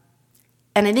 And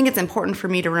I think it's important for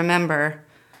me to remember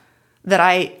that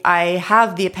I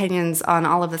have the opinions on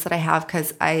all of this that I have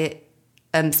because I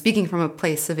am speaking from a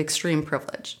place of extreme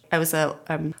privilege. I was a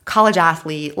college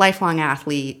athlete, lifelong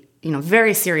athlete,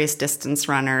 very serious distance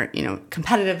runner,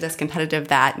 competitive this, competitive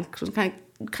that,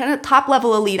 kind of top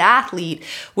level elite athlete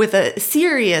with a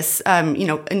serious,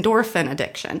 endorphin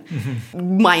addiction.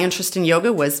 Mm-hmm. My interest in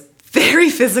yoga was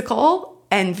very physical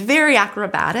and very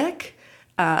acrobatic,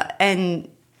 and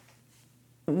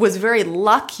was very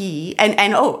lucky.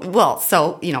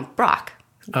 Brock,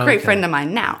 great friend of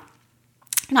mine now.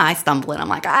 No, I stumble in. I'm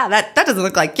like, that doesn't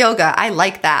look like yoga. I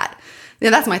like that.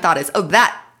 That's my thought is,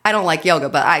 I don't like yoga,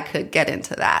 but I could get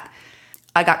into that.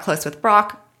 I got close with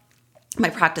Brock. My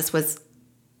practice was,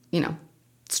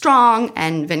 strong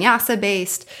and vinyasa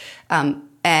based.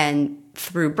 And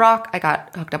through Brock, I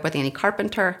got hooked up with Annie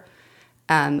Carpenter,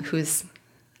 who's,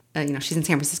 she's in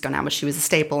San Francisco now, but she was a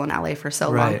staple in LA for so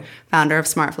long. Founder of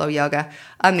Smart Flow Yoga.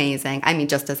 Amazing.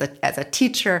 Just as a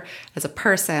teacher, as a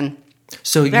person.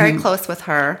 So very close with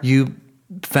her. You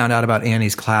found out about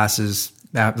Annie's classes,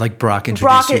 like Brock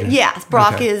introduced you to. Yes,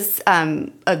 Brock is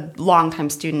a longtime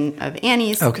student of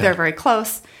Annie's. Okay. They're very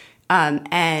close,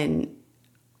 and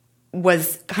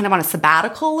was kind of on a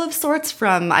sabbatical of sorts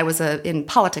from. I was in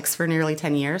politics for nearly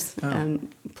 10 years,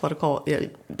 political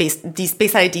based out of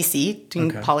DC,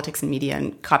 doing politics and media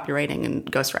and copywriting and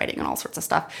ghostwriting and all sorts of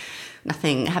stuff.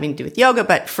 Nothing having to do with yoga,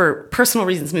 but for personal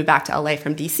reasons, moved back to LA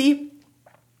from DC.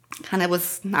 Kind of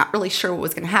was not really sure what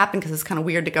was going to happen because it's kind of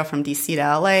weird to go from DC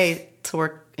to LA to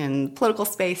work in political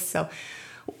space. So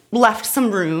left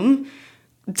some room,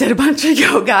 did a bunch of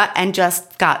yoga, and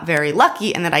just got very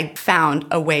lucky. And then I found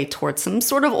a way towards some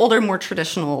sort of older, more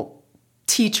traditional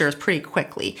teachers pretty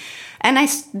quickly. And I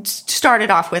started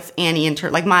off with Annie,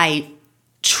 my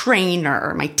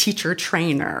trainer, my teacher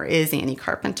trainer is Annie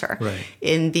Carpenter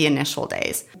in the initial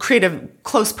days. Create a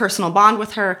close personal bond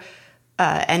with her.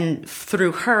 And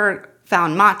through her,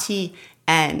 found Mati.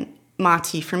 And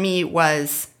Mati, for me,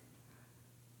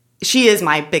 she is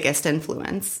my biggest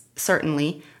influence,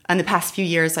 certainly. In the past few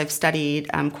years, I've studied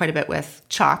quite a bit with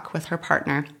Chuck, with her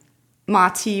partner.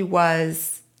 Mati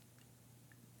was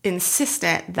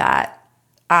insistent that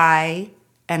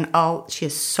she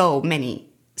has so many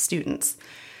students,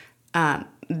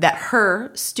 that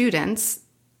her students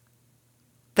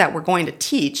that were going to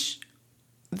teach,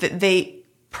 that they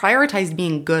prioritized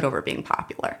being good over being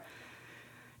popular.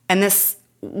 And this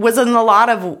was in a lot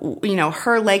of,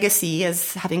 her legacy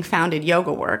as having founded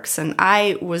Yoga Works. And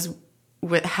I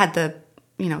had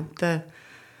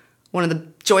one of the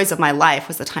joys of my life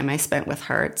was the time I spent with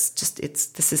her.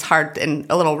 This is hard and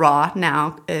a little raw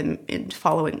now in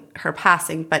following her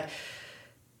passing, but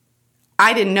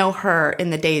I didn't know her in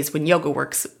the days when Yoga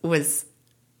Works was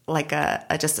like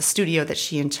just a studio that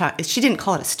she and Chuck. She didn't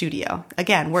call it a studio.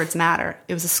 Again, words matter.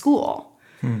 It was a school.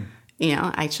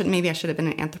 I should have been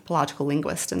an anthropological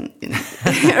linguist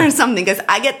or something, because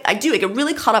I get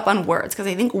really caught up on words because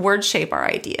I think words shape our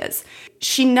ideas.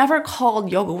 She never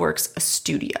called Yoga Works a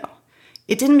studio.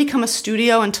 It didn't become a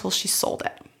studio until she sold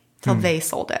it, until they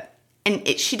sold it. And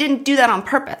she didn't do that on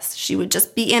purpose. She would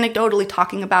just be anecdotally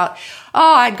talking about,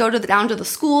 I'd go down to the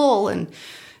school, and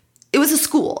it was a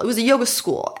school. It was a yoga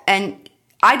school. And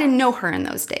I didn't know her in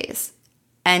those days.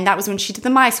 And that was when she did the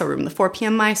Mysore room, the 4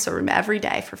 p.m. Mysore room every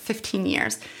day for 15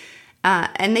 years.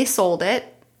 And they sold it.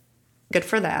 Good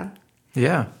for them.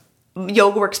 Yeah.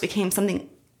 Yoga Works became something,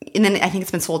 and then I think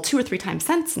it's been sold 2 or 3 times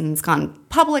since, and it's gone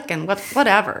public and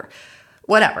whatever.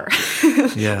 whatever.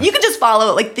 Yeah. You could just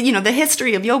follow, like, the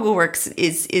history of YogaWorks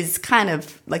is kind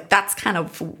of, like, that's kind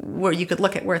of where you could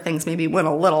look at where things maybe went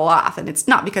a little off. And it's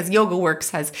not because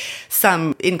YogaWorks has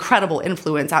some incredible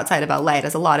influence outside of LA. It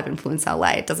has a lot of influence in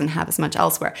LA. It doesn't have as much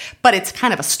elsewhere. But it's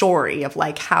kind of a story of,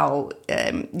 like, how,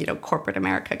 corporate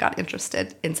America got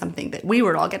interested in something that we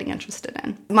were all getting interested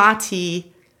in.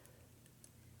 Mati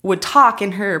would talk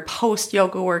in her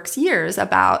post-YogaWorks years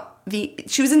about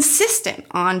she was insistent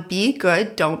on be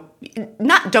good, don't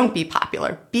be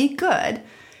popular, be good,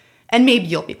 and maybe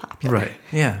you'll be popular. Right,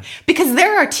 yeah. Because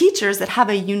there are teachers that have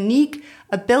a unique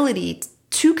ability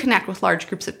to connect with large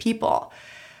groups of people,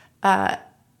 but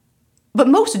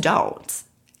most don't.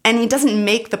 And it doesn't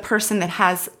make the person that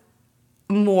has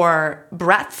more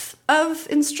breadth of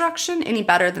instruction any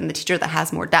better than the teacher that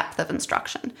has more depth of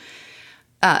instruction.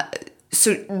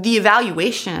 So the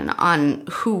evaluation on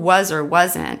who was or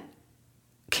wasn't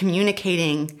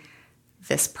communicating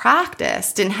this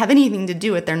practice didn't have anything to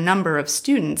do with their number of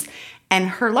students. And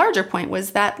her larger point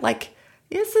was that, like,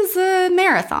 this is a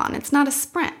marathon. It's not a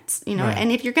sprint, Right.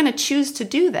 And if you're going to choose to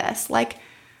do this, like,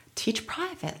 teach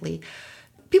privately.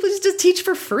 People just teach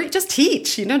for free. Just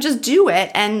teach, just do it.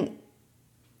 And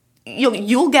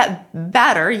you'll get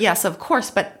better. Yes, of course.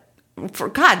 But for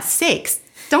God's sakes,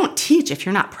 don't teach if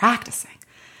you're not practicing.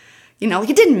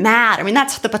 It didn't matter. I mean,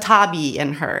 that's the Patabi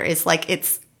in her. It's like,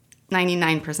 it's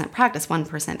 99% practice,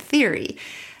 1% theory.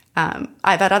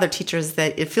 I've had other teachers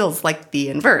that it feels like the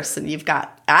inverse. And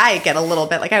I get a little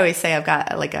bit, like I always say, I've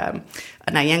got like an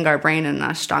Iyengar brain and an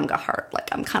Ashtanga heart. Like,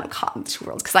 I'm kind of caught in two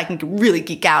worlds because I can really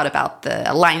geek out about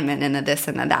the alignment and the this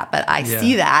and the that. But I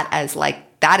see that as,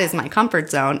 like, that is my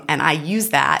comfort zone. And I use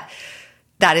that.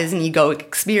 That is an egoic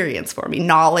experience for me.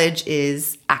 Knowledge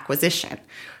is acquisition.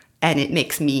 And it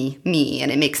makes me me,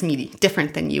 and it makes me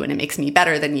different than you, and it makes me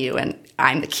better than you, and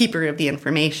I'm the keeper of the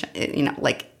information,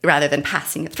 like, rather than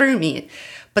passing it through me.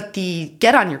 But the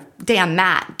get on your damn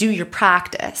mat, do your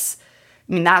practice.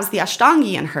 I mean, that was the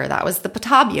Ashtangi in her, that was the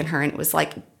Patabi in her, and it was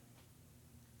like,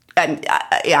 and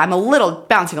I'm a little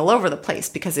bouncing all over the place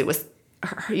because it was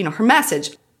her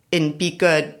message in be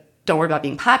good, don't worry about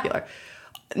being popular.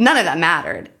 None of that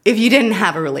mattered if you didn't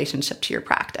have a relationship to your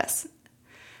practice.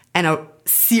 And a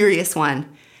serious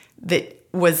one that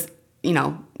was,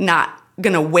 not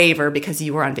going to waver because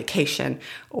you were on vacation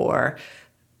or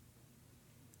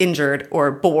injured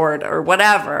or bored or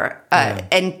whatever.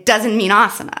 And doesn't mean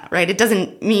asana, right? It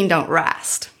doesn't mean don't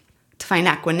rest. To find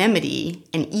equanimity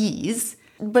and ease,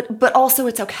 but also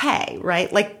it's okay,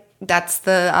 right? Like, that's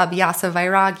the abhyasa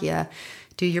vairagya.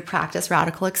 Do your practice,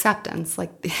 radical acceptance.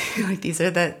 Like these are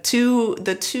the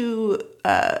two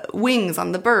wings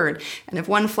on the bird. And if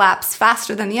one flaps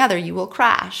faster than the other, you will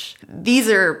crash. These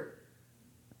are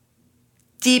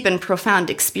deep and profound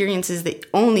experiences that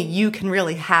only you can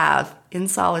really have in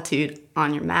solitude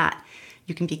on your mat.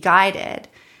 You can be guided.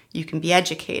 You can be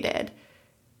educated.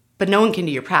 But no one can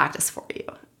do your practice for you.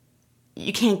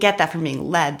 You can't get that from being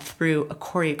led through a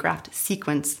choreographed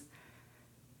sequence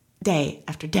day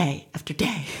after day after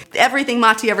day. Everything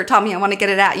Mati ever taught me, I want to get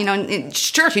it at. And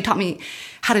sure, she taught me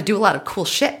how to do a lot of cool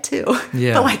shit too.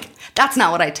 Yeah. But, like, that's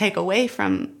not what I take away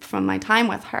from my time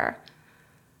with her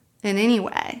in any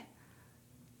way.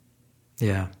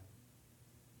 Yeah.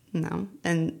 No.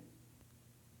 And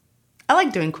I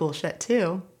like doing cool shit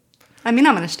too. I mean,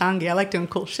 I'm an Ashtangi. I like doing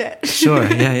cool shit.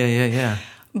 Sure. Yeah.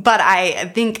 But I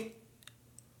think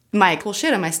my cool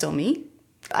shit, am I still me?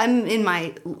 I'm in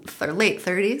my late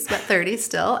 30s, but 30s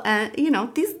still. And,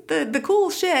 the cool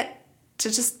shit,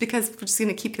 just because we're just going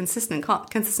to keep consistently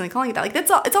calling it that. Like,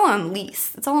 it's all on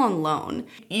lease. It's all on loan.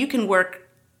 You can work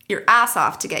your ass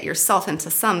off to get yourself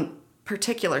into some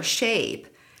particular shape.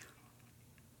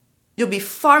 You'll be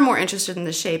far more interested in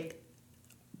the shape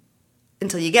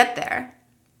until you get there.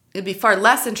 You'll be far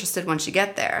less interested once you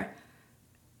get there.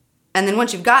 And then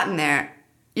once you've gotten there,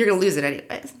 you're going to lose it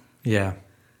anyways. Yeah.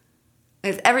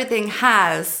 Because everything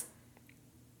has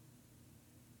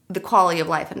the quality of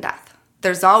life and death.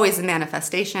 There's always a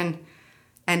manifestation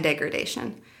and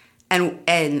degradation.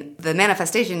 And the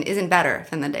manifestation isn't better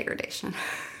than the degradation.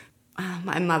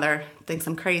 My mother thinks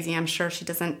I'm crazy. I'm sure she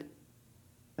doesn't.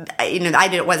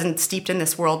 Wasn't steeped in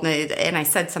this world. And I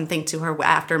said something to her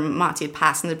after Mati had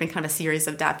passed, and there'd been kind of a series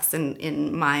of deaths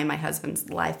in my husband's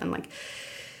life. And, like,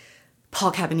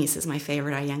 Paul Cabanese is my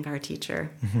favorite Iyengar teacher.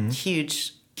 Mm-hmm.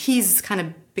 Huge. He's kind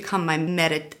of become my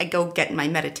I go get my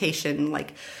meditation,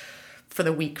 like, for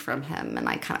the week from him, and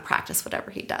I kind of practice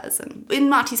whatever he does. And in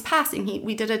Mati's passing,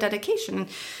 we did a dedication, and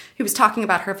he was talking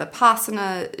about her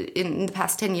Vipassana. In the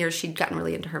past 10 years, she'd gotten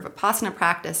really into her Vipassana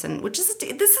practice, and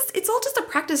it's all just a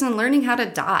practice in learning how to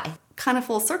die. Kind of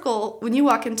full circle, when you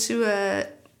walk into a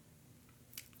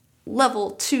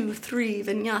level 2-3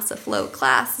 vinyasa flow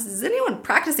class, is anyone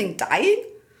practicing dying?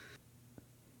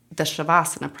 The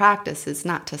Shavasana practice is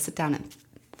not to sit down and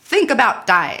think about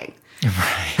dying.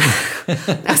 Right.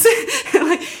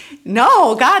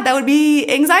 No, God, that would be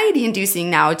anxiety inducing.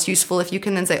 Now it's useful if you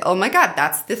can then say, oh my God,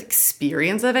 that's the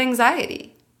experience of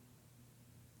anxiety.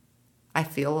 I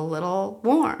feel a little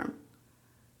warm.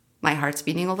 My heart's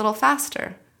beating a little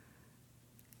faster.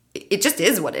 It just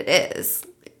is what it is.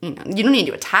 You know, you don't need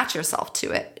to attach yourself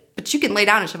to it, but you can lay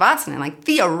down in Shavasana and like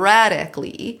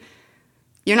theoretically,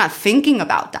 you're not thinking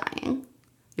about dying.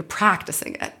 You're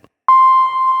practicing it.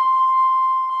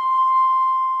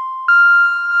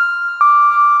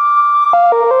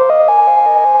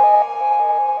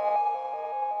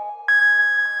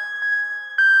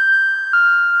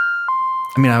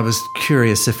 I mean, I was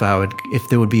curious if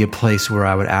there would be a place where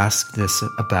I would ask this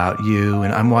about you.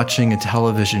 And I'm watching a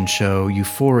television show,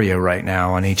 Euphoria, right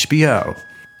now on HBO.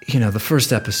 You know, the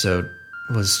first episode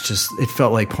was it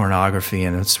felt like pornography,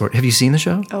 and have you seen the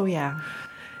show? Oh, yeah.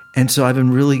 And so I've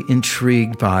been really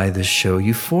intrigued by this show,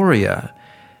 Euphoria.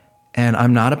 And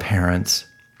I'm not a parent,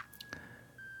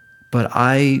 but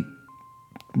I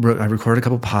recorded a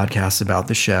couple podcasts about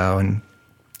the show, and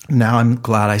now I'm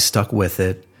glad I stuck with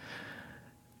it.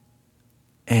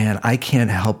 And I can't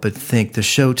help but think the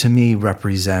show to me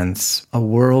represents a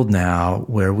world now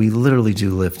where we literally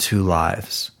do live two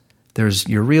lives. There's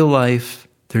your real life,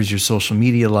 there's your social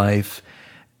media life.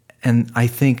 And I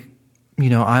think, you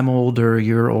know, I'm older,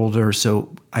 you're older,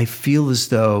 so I feel as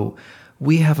though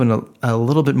we have a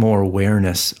little bit more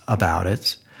awareness about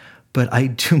it. But I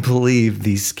do believe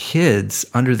these kids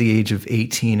under the age of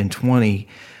 18 and 20,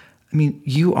 I mean,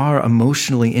 you are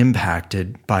emotionally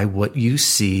impacted by what you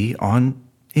see on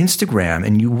Instagram,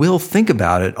 and you will think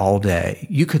about it all day.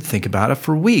 You could think about it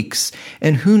for weeks.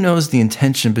 And who knows the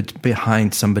intention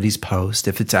behind somebody's post,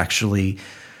 if it's actually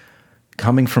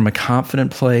coming from a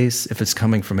confident place, if it's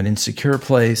coming from an insecure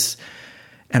place.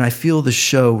 And I feel the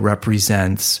show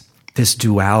represents this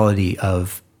duality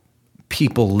of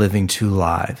people living two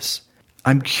lives.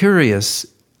 I'm curious,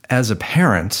 as a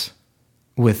parent,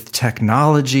 with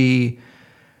technology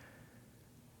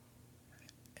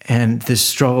and this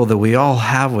struggle that we all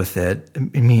have with it.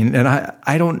 I mean, and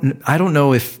I don't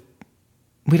know if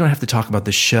we don't have to talk about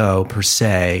the show per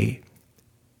se.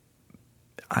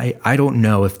 I don't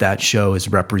know if that show is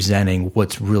representing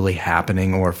what's really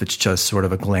happening or if it's just sort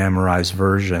of a glamorized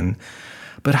version.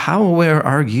 But how aware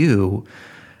are you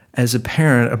as a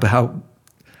parent about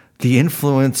the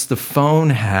influence the phone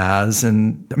has?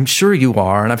 And I'm sure you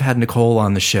are, and I've had Nicole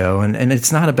on the show, and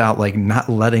it's not about like not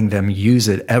letting them use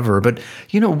it ever, but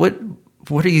you know,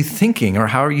 what are you thinking, or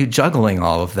how are you juggling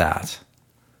all of that?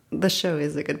 The show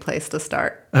is a good place to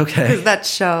start. Okay. Because that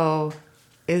show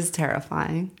is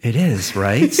terrifying. It is,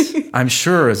 right? I'm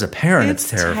sure as a parent it's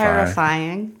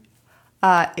terrifying.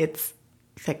 It's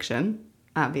fiction,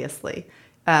 obviously.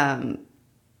 But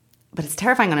it's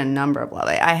terrifying on a number of levels.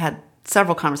 I had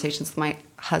several conversations with my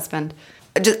husband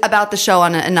just about the show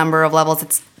on a number of levels.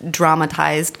 It's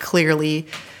dramatized, clearly.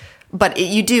 But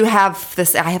you do have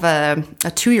this. I have a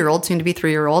 2-year-old, soon to be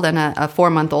 3-year-old, and a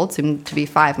 4-month-old, soon to be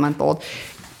 5-month-old.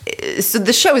 So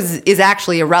the show is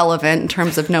actually irrelevant in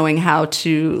terms of knowing how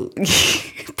to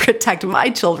protect my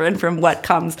children from what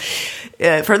comes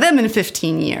for them in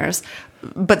 15 years.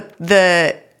 But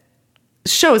the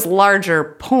show's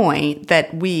larger point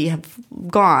that we have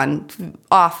gone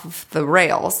off the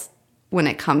rails when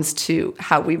it comes to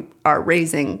how we are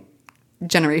raising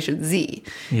Generation Z.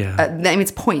 Yeah. I mean,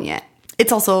 it's poignant.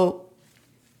 It's also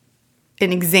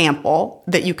an example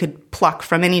that you could pluck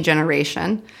from any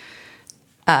generation,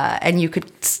 and you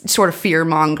could sort of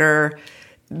fearmonger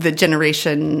the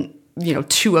generation, you know,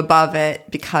 two above it,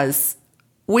 because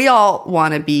we all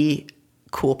want to be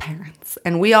cool parents,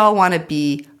 and we all want to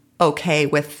be okay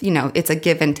with, you know, it's a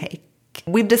give and take.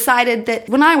 We've decided that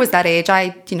when I was that age,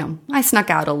 I snuck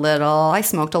out a little, I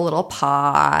smoked a little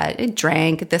pot, I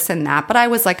drank this and that, but I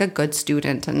was like a good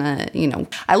student, and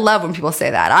I love when people say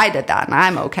that. I did that and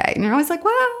I'm okay. And you're always like,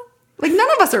 well, like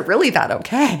none of us are really that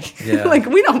okay. Yeah. Like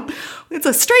it's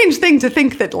a strange thing to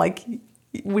think that like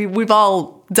we've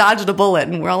all dodged a bullet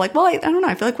and we're all like, well, I don't know.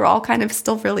 I feel like we're all kind of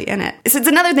still really in it. So it's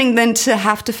another thing then to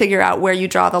have to figure out where you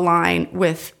draw the line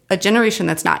with a generation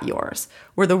that's not yours,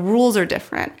 where the rules are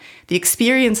different, the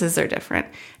experiences are different,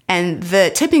 and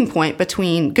the tipping point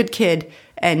between good kid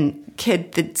and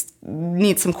kid that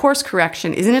needs some course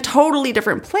correction is in a totally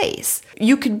different place.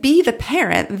 You could be the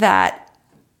parent that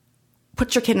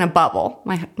puts your kid in a bubble.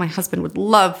 My husband would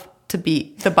love to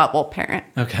be the bubble parent.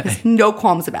 Okay. There's no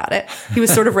qualms about it. He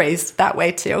was sort of raised that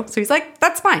way too. So he's like,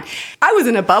 that's fine. I was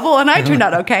in a bubble and I turned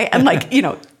out okay. And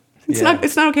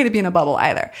it's not okay to be in a bubble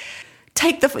either.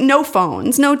 Take no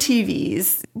phones, no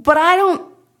TVs. But I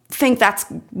don't think that's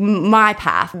my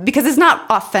path because it's not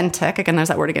authentic. Again, there's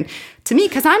that word again to me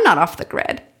because I'm not off the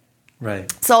grid. Right.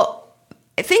 So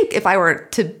I think if I were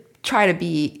to try to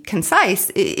be concise,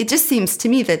 it just seems to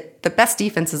me that the best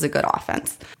defense is a good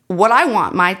offense. What I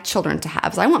want my children to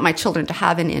have is I want my children to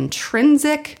have an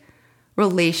intrinsic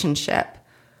relationship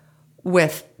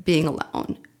with being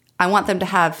alone. I want them to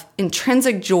have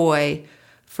intrinsic joy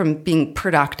from being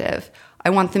productive.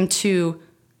 I want them to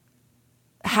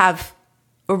have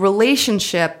a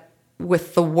relationship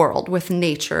with the world, with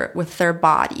nature, with their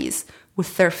bodies,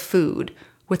 with their food,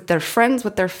 with their friends,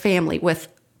 with their family, with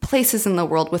places in the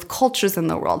world, with cultures in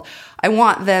the world. I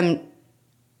want them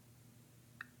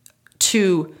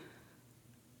to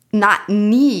not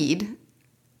need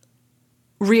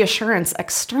reassurance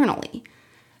externally.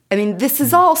 I mean, this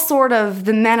is all sort of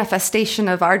the manifestation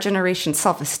of our generation's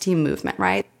self-esteem movement,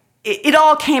 right? It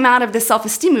all came out of the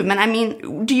self-esteem movement. I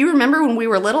mean, do you remember when we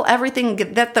were little, everything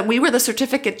that we were the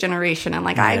certificate generation? And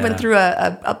I went through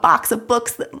a box of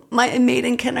books that I made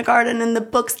in kindergarten, and the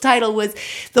book's title was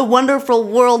The Wonderful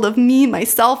World of Me,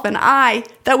 Myself, and I.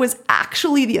 That was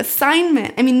actually the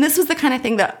assignment. I mean, this was the kind of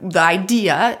thing that the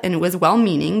idea, and it was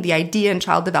well-meaning, the idea in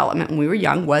child development when we were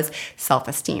young was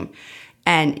self-esteem.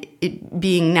 And it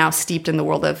being now steeped in the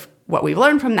world of what we've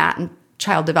learned from that and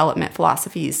child development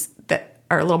philosophies that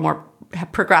are a little more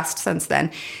have progressed since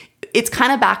then, it's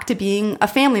kind of back to being a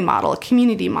family model, a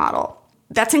community model.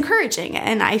 That's encouraging.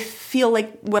 And I feel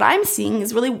like what I'm seeing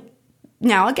is really,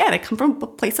 now again, I come from a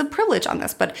place of privilege on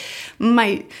this, but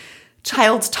my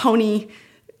child's Tony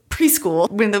preschool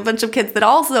with a bunch of kids that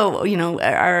also,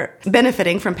 are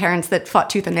benefiting from parents that fought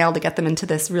tooth and nail to get them into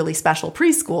this really special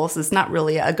preschool. So it's not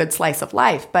really a good slice of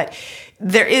life, but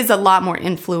there is a lot more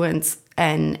influence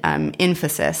and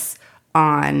emphasis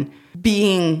on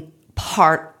being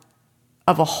part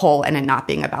of a whole and it not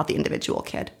being about the individual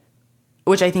kid,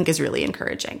 which I think is really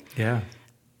encouraging. Yeah.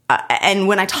 And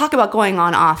when I talk about going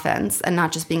on offense and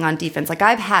not just being on defense,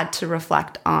 I've had to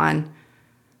reflect on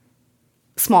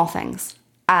small things.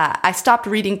 I stopped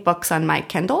reading books on my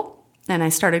Kindle and I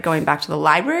started going back to the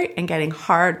library and getting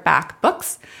hardback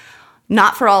books.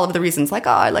 Not for all of the reasons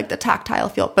I like the tactile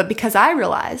feel, but because I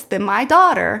realized that my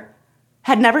daughter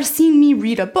had never seen me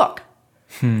read a book.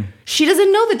 She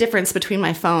doesn't know the difference between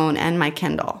my phone and my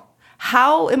Kindle.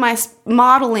 How am I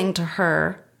modeling to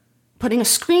her putting a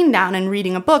screen down and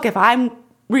reading a book if I'm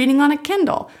reading on a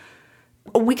Kindle?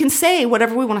 We can say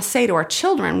whatever we want to say to our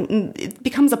children. It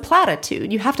becomes a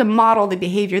platitude. You have to model the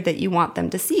behavior that you want them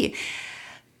to see.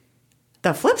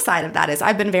 The flip side of that is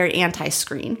I've been very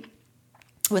anti-screen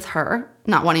with her,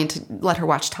 not wanting to let her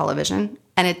watch television.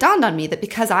 And it dawned on me that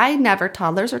because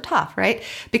toddlers are tough, right?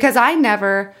 Because I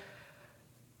never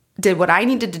did what I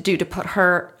needed to do to put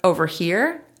her over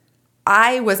here,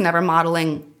 I was never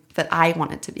modeling that I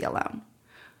wanted to be alone.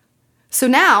 So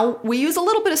now we use a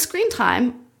little bit of screen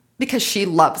time because she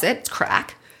loves it, it's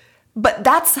crack. But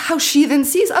that's how she then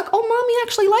sees, mommy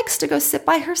actually likes to go sit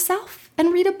by herself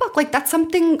and read a book. That's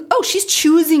something, she's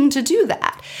choosing to do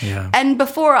that. Yeah. And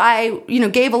before I,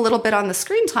 gave a little bit on the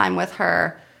screen time with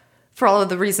her for all of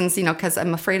the reasons, because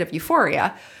I'm afraid of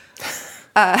euphoria.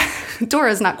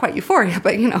 Dora's not quite euphoria,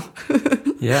 but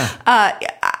Yeah.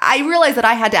 I realized that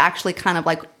I had to actually kind of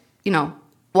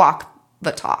walk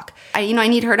the talk. I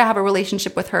need her to have a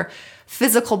relationship with her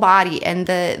physical body and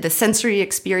the sensory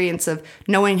experience of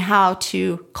knowing how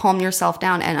to calm yourself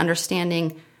down and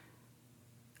understanding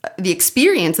the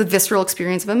visceral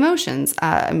experience of emotions.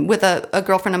 With a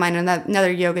girlfriend of mine and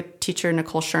another yoga teacher,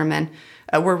 Nicole Sherman,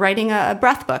 we're writing a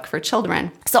breath book for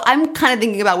children. So I'm kind of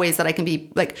thinking about ways that I can be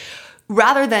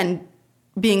rather than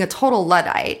being a total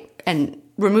Luddite and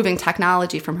removing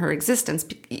technology from her existence,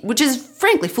 which is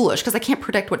frankly foolish because I can't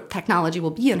predict what technology will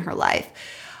be in her life.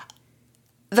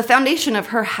 The foundation of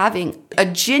her having a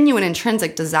genuine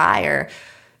intrinsic desire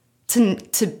to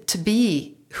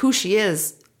be who she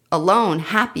is alone,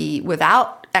 happy,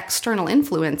 without external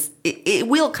influence, it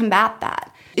will combat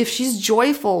that. If she's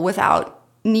joyful without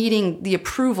needing the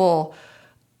approval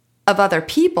of other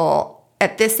people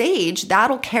at this age,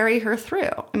 that'll carry her through.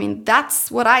 I mean,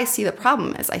 that's what I see the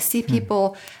problem is. I see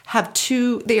people have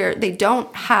they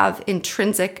don't have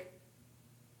intrinsic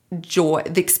joy.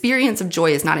 The experience of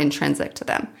joy is not intrinsic to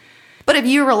them. But if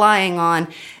you're relying on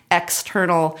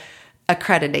external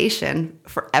accreditation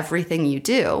for everything you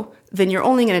do, then you're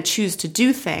only going to choose to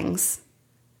do things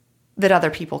that other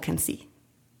people can see.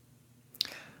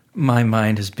 My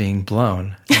mind is being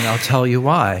blown, and I'll tell you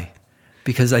why.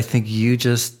 Because I think you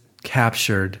just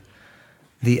captured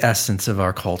the essence of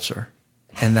our culture.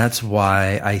 And that's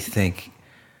why I think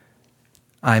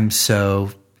I'm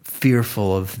so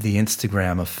fearful of the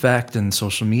Instagram effect and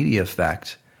social media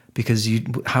effect. Because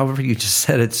however you just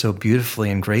said it so beautifully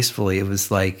and gracefully, it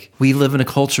was like we live in a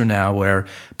culture now where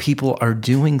people are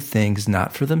doing things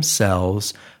not for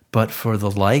themselves, but for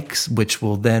the likes, which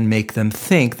will then make them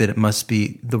think that it must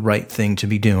be the right thing to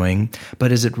be doing.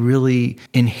 But is it really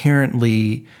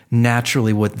inherently,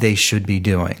 naturally what they should be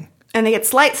doing? And they get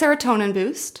slight serotonin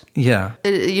boost. Yeah.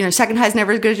 Second high is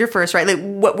never as good as your first, right? Like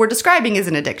what we're describing is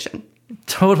an addiction.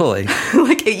 Totally.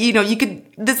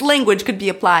 This language could be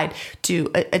applied to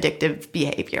addictive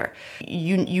behavior.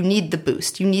 You need the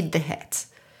boost. You need the hit.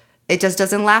 It just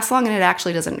doesn't last long, and it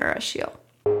actually doesn't nourish you.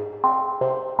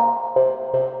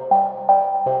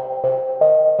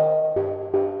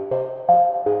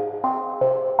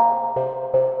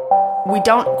 We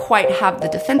don't quite have the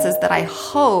defenses that I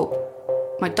hope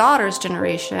my daughter's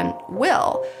generation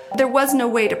will. There was no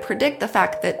way to predict the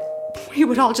fact that we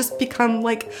would all just become,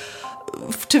 like,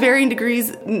 to varying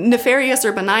degrees, nefarious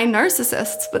or benign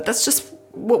narcissists, but that's just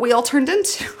what we all turned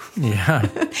into. Yeah.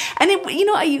 And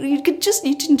you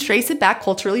can trace it back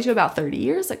culturally to about 30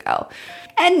 years ago.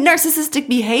 And narcissistic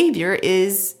behavior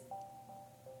is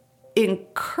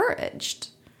encouraged.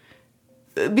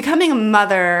 Becoming a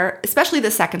mother, especially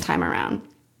the second time around,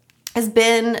 has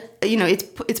been,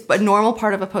 it's a normal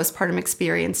part of a postpartum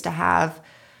experience to have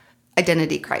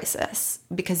identity crisis,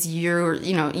 because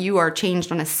you are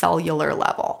changed on a cellular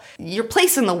level. Your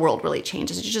place in the world really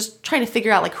changes. You're just trying to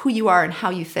figure out like who you are and how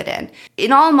you fit in.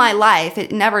 In all my life,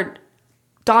 it never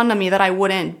dawned on me that I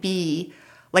wouldn't be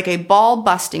like a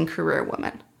ball-busting career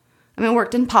woman. I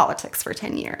worked in politics for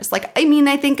 10 years.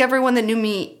 I think everyone that knew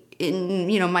me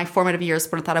in, my formative years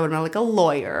would have thought I would have been like a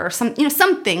lawyer or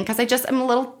something, because I'm a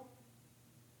little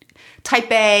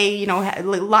type A,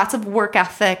 lots of work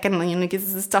ethic, and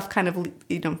this stuff kind of,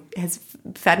 has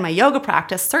fed my yoga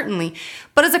practice, certainly.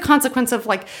 But as a consequence of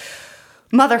like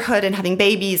motherhood and having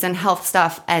babies and health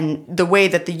stuff, and the way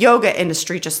that the yoga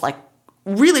industry just like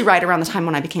really right around the time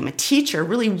when I became a teacher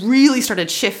really, really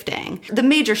started shifting. The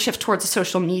major shift towards the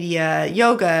social media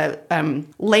yoga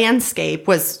landscape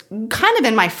was kind of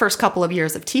in my first couple of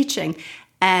years of teaching.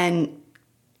 And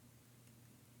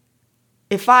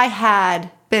if I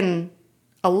had been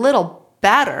a little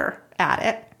better at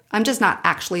it, I'm just not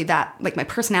actually that, like my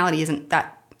personality isn't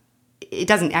that, it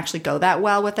doesn't actually go that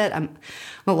well with it. I'm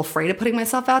a little afraid of putting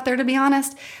myself out there, to be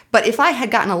honest. But if I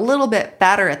had gotten a little bit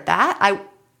better at that,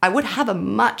 I would have a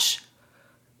much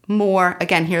more,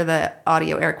 again, here are the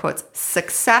audio air quotes,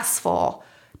 successful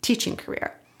teaching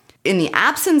career. In the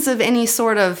absence of any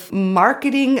sort of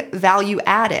marketing value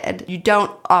added, you don't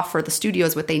offer the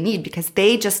studios what they need, because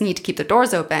they just need to keep their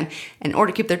doors open. In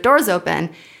order to keep their doors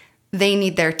open, they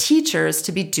need their teachers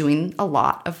to be doing a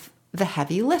lot of the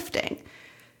heavy lifting.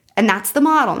 And that's the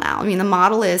model now. The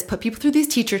model is put people through these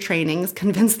teacher trainings,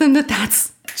 convince them that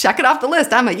that's, check it off the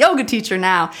list, I'm a yoga teacher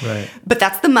now. Right. But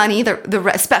that's the money,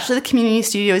 especially the community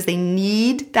studios, they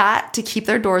need that to keep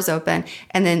their doors open.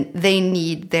 And then they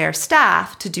need their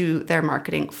staff to do their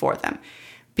marketing for them.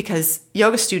 Because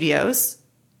yoga studios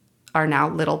are now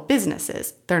little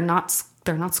businesses. They're not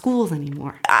schools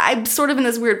anymore. I'm sort of in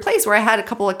this weird place where I had a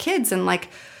couple of kids, and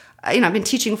I've been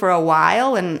teaching for a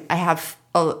while, and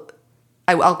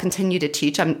I'll continue to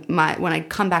teach. When I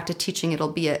come back to teaching,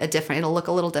 it'll look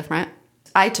a little different.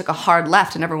 I took a hard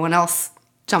left and everyone else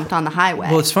jumped on the highway.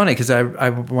 Well, it's funny because I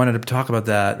wanted to talk about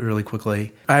that really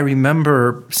quickly. I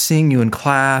remember seeing you in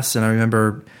class, and I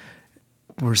remember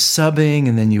we're subbing,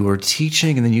 and then you were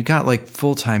teaching, and then you got like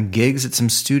full-time gigs at some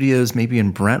studios, maybe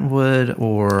in Brentwood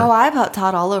or... Oh, I've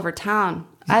taught all over town.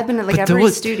 I've been at every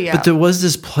studio. But there was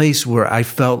this place where I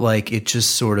felt like it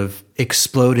just sort of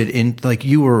exploded in, like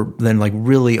you were then like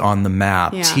really on the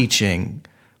map teaching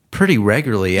pretty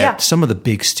regularly at some of the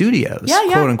big studios,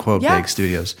 quote unquote big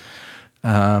studios.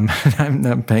 I'm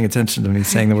not paying attention to me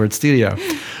saying the word studio.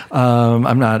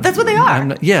 I'm not. That's what they are.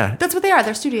 That's what they are.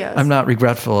 They're studios. I'm not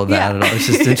regretful of that at all. It's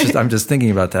just interesting. I'm just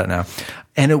thinking about that now.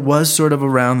 And it was sort of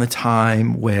around the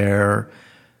time where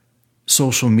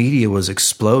social media was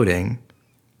exploding.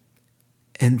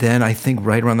 And then I think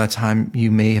right around that time,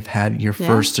 you may have had your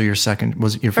first or your second,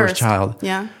 was it your first child?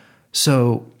 Yeah.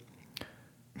 So,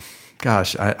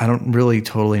 gosh, I don't really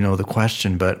totally know the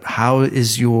question, but how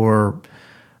is your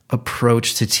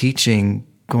approach to teaching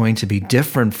going to be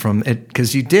different from it,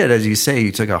 because you did, as you say,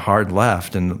 you took a hard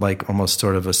left and like almost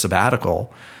sort of a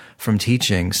sabbatical from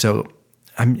teaching. So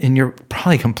and you're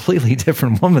probably a completely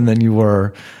different woman than you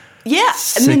were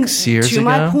 6 years ago. To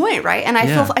my point, right? And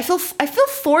I feel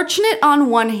fortunate on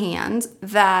one hand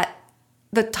that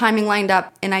the timing lined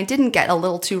up and I didn't get a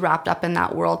little too wrapped up in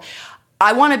that world.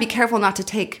 I want to be careful not to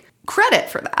take credit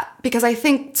for that, because I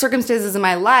think circumstances in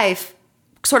my life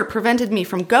sort of prevented me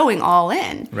from going all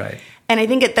in. Right. And I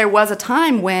think there was a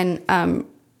time when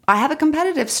I have a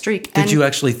competitive streak. Did you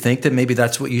actually think that maybe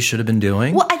that's what you should have been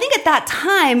doing? Well, I think at that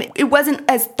time, it wasn't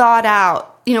as thought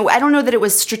out. You know, I don't know that it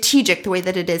was strategic the way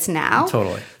that it is now.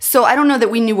 Totally. So I don't know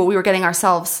that we knew what we were getting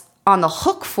ourselves on the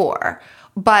hook for.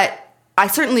 But I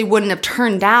certainly wouldn't have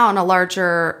turned down a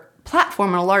larger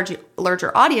platform and a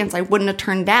larger audience. I wouldn't have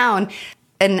turned down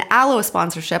an Aloe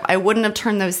sponsorship. I wouldn't have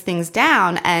turned those things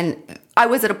down. And I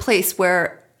was at a place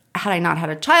where, had I not had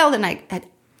a child, and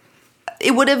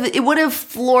it would have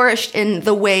flourished in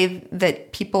the way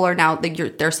that people are now.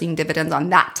 They're seeing dividends on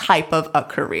that type of a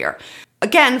career.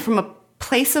 Again, from a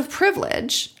place of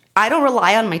privilege, I don't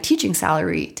rely on my teaching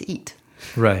salary to eat.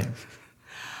 Right.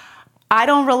 I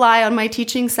don't rely on my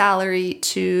teaching salary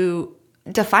to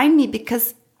define me,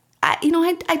 because I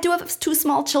do have 2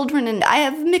 small children and I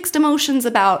have mixed emotions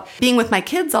about being with my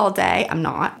kids all day. I'm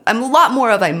not. I'm a lot more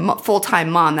of a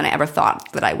full-time mom than I ever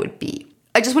thought that I would be.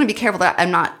 I just want to be careful that I'm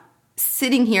not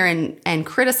sitting here and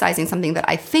criticizing something that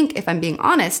I think, if I'm being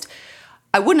honest,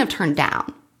 I wouldn't have turned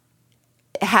down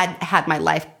had my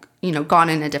life, gone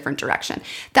in a different direction.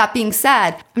 That being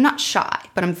said, I'm not shy,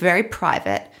 but I'm very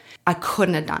private. I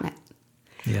couldn't have done it.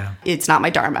 Yeah. It's not my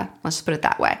dharma. Let's just put it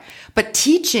that way. But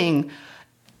teaching,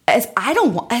 as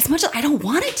much as I don't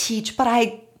want to teach, but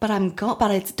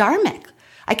it's dharmic.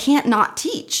 I can't not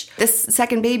teach. This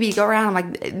second baby, go around, I'm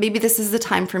like, maybe this is the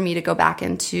time for me to go back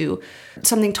into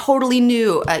something totally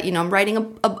new. I'm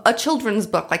writing a children's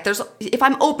book. Like, if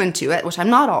I'm open to it, which I'm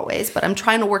not always, but I'm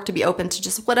trying to work to be open to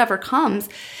just whatever comes.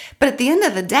 But at the end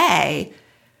of the day,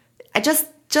 I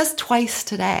just twice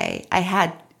today, I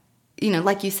had,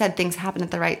 like you said, things happen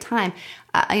at the right time.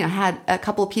 I had a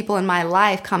couple of people in my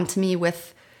life come to me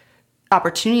with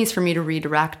opportunities for me to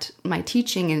redirect my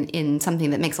teaching in something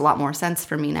that makes a lot more sense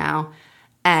for me now.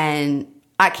 And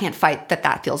I can't fight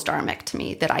that feels dharmic to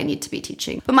me, that I need to be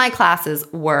teaching. But my classes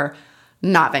were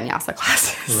not vinyasa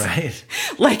classes. Right.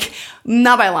 Like,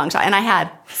 not by a long shot. And I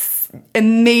had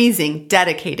amazing,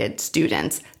 dedicated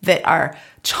students that are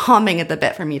chomping at the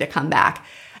bit for me to come back.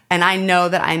 And I know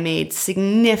that I made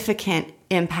significant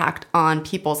impact on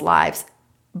people's lives,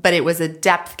 but it was a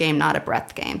depth game, not a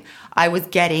breadth game. I was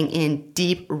getting in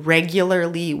deep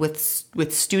regularly with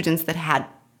students that had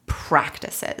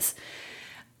practices.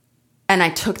 And I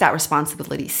took that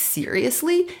responsibility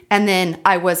seriously. And then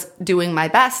I was doing my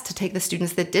best to take the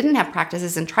students that didn't have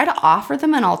practices and try to offer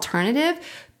them an alternative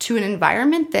to an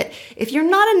environment that, if you're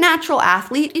not a natural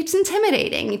athlete, it's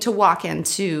intimidating to walk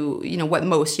into, what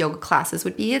most yoga classes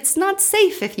would be. It's not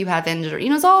safe if you have injury,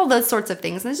 it's all those sorts of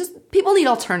things. And it's just, people need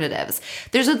alternatives.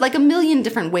 There's like a million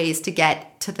different ways to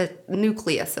get to the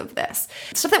nucleus of this.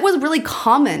 Stuff that was really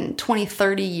common 20,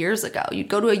 30 years ago. You'd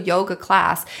go to a yoga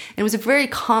class and it was very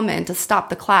common to stop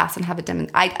the class and have a demo.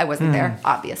 I wasn't there,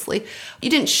 obviously.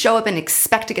 You didn't show up and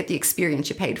expect to get the experience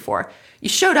you paid for. You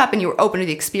showed up and you were open to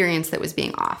the experience that was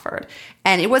being offered.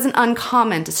 And it wasn't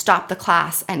uncommon to stop the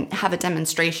class and have a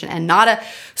demonstration, and not a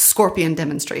scorpion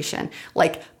demonstration.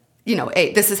 Like,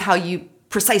 hey, this is how you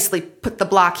precisely put the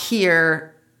block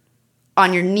here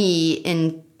on your knee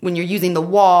when you're using the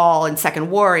wall in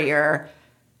Second Warrior,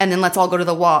 and then let's all go to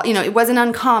the wall. It wasn't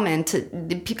uncommon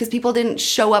because people didn't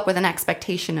show up with an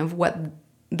expectation of what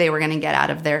they were going to get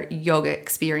out of their yoga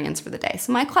experience for the day.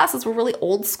 So my classes were really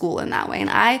old school in that way,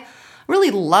 and I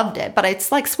really loved it, but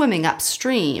it's like swimming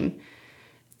upstream.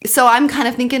 So I'm kind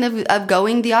of thinking of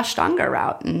going the Ashtanga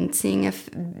route and seeing if,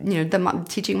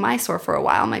 teaching Mysore for a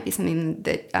while might be something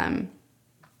that,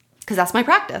 because that's my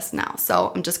practice now.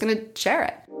 So I'm just going to share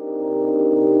it.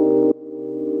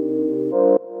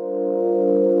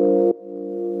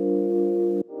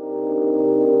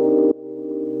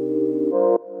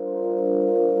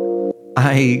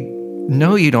 I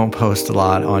know you don't post a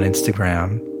lot on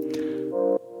Instagram,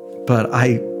 but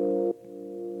I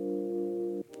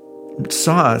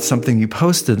saw something you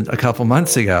posted a couple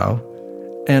months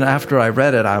ago, and after I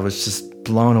read it, I was just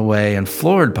blown away and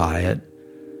floored by it.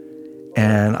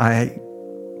 And I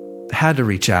had to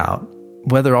reach out.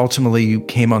 Whether ultimately you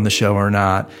came on the show or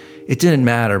not, it didn't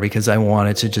matter, because I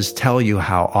wanted to just tell you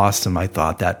how awesome I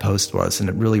thought that post was, and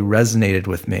it really resonated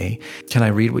with me. Can I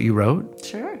read what you wrote?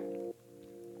 Sure.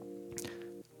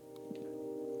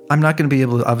 I'm not going to be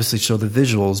able to obviously show the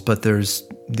visuals, but there's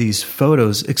these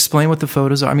photos. Explain what the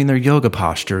photos are. I mean, they're yoga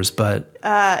postures, but...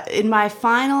 In my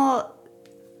final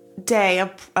day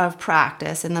of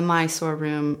practice in the Mysore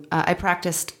room, I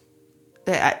practiced...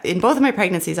 In both of my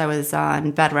pregnancies, I was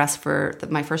on bed rest for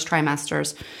my first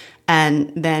trimesters,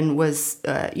 and then was,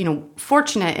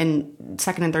 fortunate in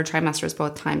second and third trimesters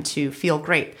both time to feel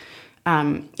great.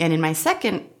 And in my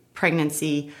second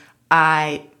pregnancy,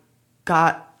 I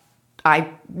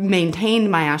maintained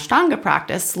my Ashtanga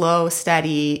practice, slow,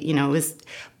 steady,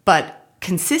 but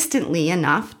consistently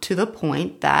enough to the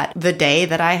point that the day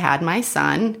that I had my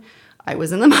son, I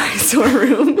was in the Mysore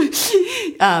room,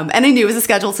 and I knew it was a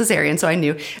scheduled cesarean, so I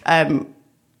knew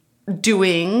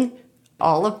doing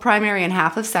all of primary and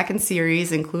half of second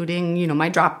series, including, my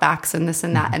drop backs and this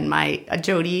and that, and my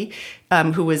Jody,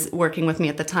 who was working with me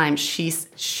at the time, she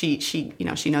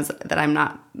knows that I'm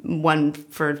not one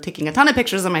for taking a ton of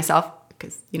pictures of myself,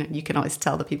 because, you can always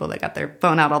tell the people that got their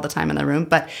phone out all the time in the room,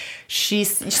 but she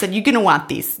said, you're going to want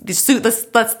these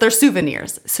they're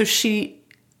souvenirs. So she,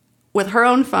 with her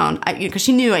own phone, because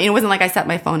she knew, it wasn't like I set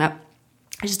my phone up.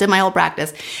 I just did my whole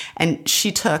practice, and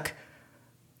she took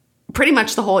pretty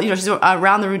much the whole, she's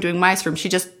around the room doing my room. She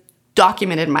just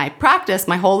documented my practice,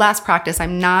 my whole last practice.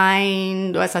 I'm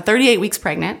 38 weeks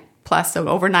pregnant plus, so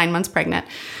over 9 months pregnant.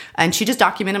 And she just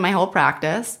documented my whole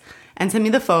practice and sent me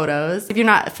the photos. If you're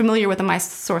not familiar with the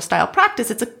Mysore style practice,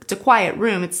 it's a quiet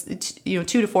room. It's 2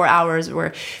 to 4 hours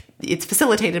where it's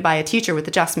facilitated by a teacher with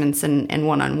adjustments and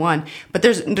one-on-one, but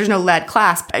there's no led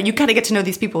class. You kind of get to know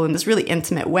these people in this really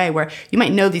intimate way where you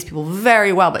might know these people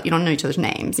very well, but you don't know each other's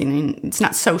names. It's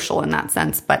not social in that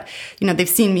sense, but they've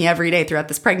seen me every day throughout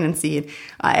this pregnancy.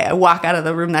 I walk out of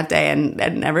the room that day and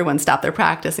everyone stopped their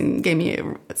practice and gave me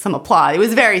some applause. It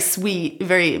was very sweet,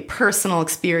 very personal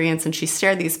experience, and she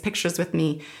shared these pictures with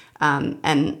me,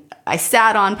 and I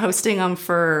sat on posting them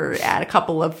for a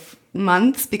couple of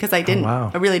months because I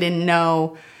really didn't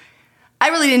know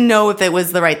if it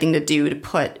was the right thing to do to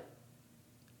put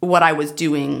what I was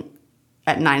doing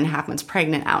at 9.5 months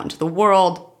pregnant out into the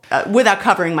world without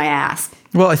covering my ass.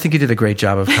 Well, I think you did a great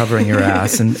job of covering your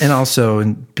ass and also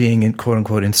in being quote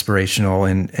unquote inspirational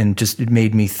and just it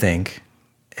made me think.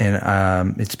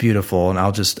 And it's beautiful. And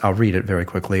I'll read it very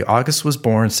quickly. August was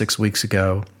born 6 weeks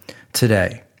ago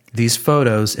today. These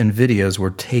photos and videos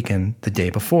were taken the day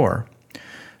before.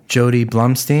 Jody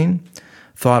Blumstein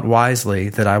thought wisely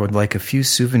that I would like a few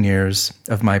souvenirs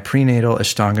of my prenatal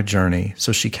Ashtanga journey,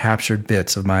 so she captured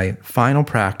bits of my final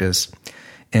practice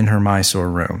in her Mysore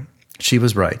room. She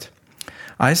was right.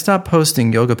 I stopped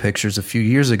posting yoga pictures a few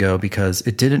years ago because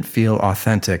it didn't feel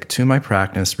authentic to my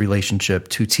practice relationship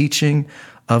to teaching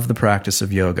of the practice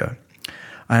of yoga.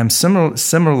 I am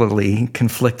similarly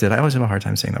conflicted. I always have a hard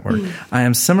time saying that word. I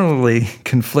am similarly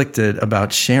conflicted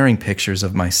about sharing pictures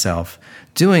of myself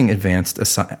doing advanced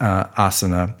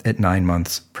asana at 9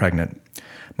 months pregnant.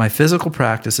 My physical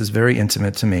practice is very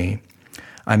intimate to me.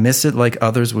 I miss it like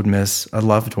others would miss a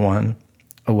loved one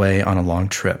away on a long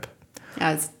trip.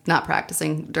 I was not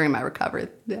practicing during my recovery.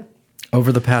 Yeah.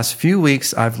 Over the past few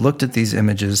weeks, I've looked at these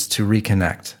images to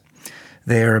reconnect.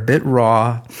 They are a bit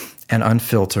raw and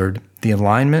unfiltered. The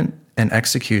alignment and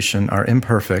execution are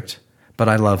imperfect, but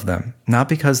I love them. Not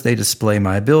because they display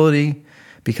my ability,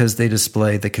 because they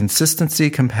display the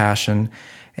consistency, compassion,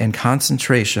 and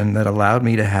concentration that allowed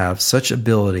me to have such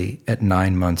ability at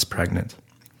 9 months pregnant.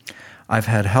 I've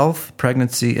had health,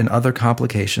 pregnancy, and other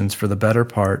complications for the better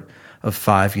part of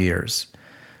 5 years.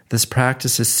 This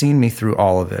practice has seen me through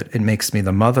all of it. It makes me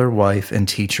the mother, wife, and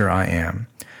teacher I am.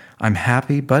 I'm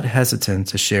happy but hesitant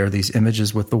to share these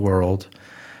images with the world.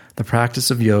 The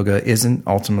practice of yoga isn't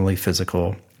ultimately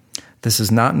physical. This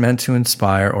is not meant to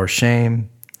inspire or shame.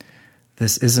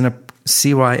 This isn't a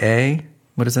CYA.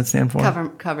 What does that stand for?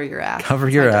 Cover your ass. Cover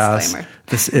your ass.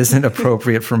 This isn't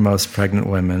appropriate for most pregnant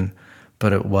women,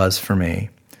 but it was for me.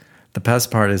 The best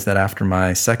part is that after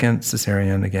my second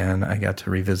cesarean, again, I got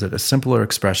to revisit a simpler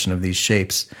expression of these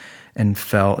shapes and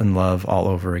fell in love all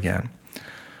over again.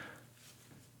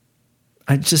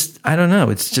 I don't know.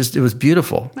 It was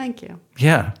beautiful. Thank you.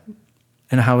 Yeah.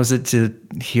 And how was it to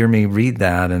hear me read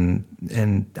that? And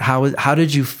how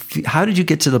did you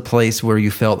get to the place where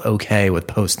you felt okay with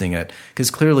posting it?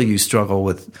 Because clearly you struggle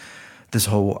with this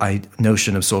whole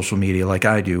notion of social media like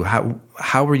I do.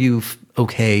 How were you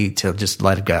okay to just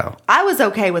let it go? I was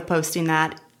okay with posting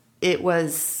that. It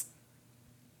was,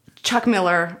 Chuck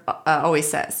Miller always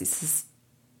says, he says,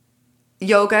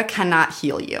 yoga cannot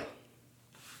heal you,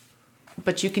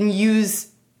 but you can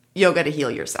use yoga to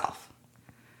heal yourself.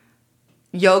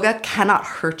 Yoga cannot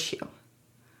hurt you,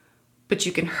 but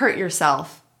you can hurt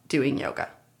yourself doing yoga.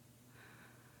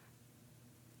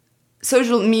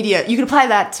 social media, you can apply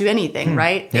that to anything,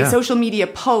 right? Yeah. A social media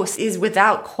post is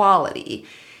without quality.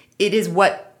 It is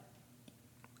what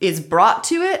is brought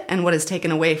to it and what is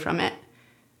taken away from it.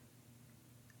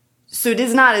 So it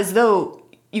is not as though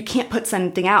you can't put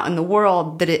something out in the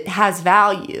world that it has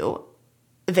value,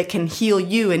 that can heal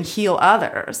you and heal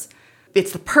others.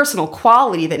 It's the personal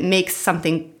quality that makes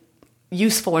something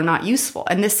useful or not useful.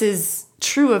 And this is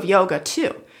true of yoga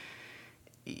too.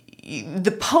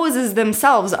 The poses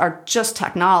themselves are just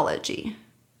technology.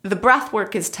 The breath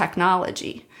work is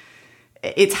technology.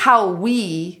 It's how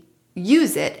we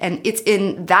use it, and it's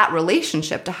in that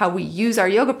relationship to how we use our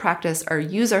yoga practice or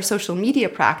use our social media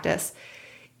practice.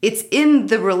 It's in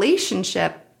the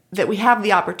relationship that we have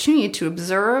the opportunity to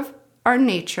observe our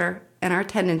nature and our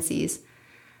tendencies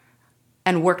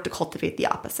and work to cultivate the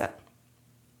opposite.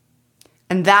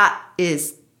 And that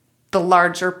is the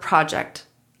larger project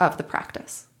of the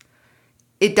practice.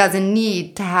 It doesn't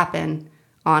need to happen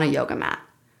on a yoga mat.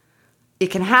 It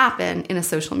can happen in a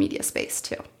social media space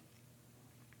too.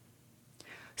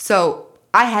 So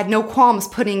I had no qualms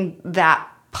putting that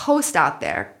post out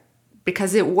there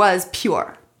because it was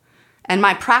pure. And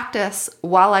my practice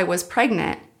while I was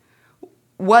pregnant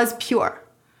was pure.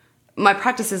 My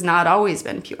practice has not always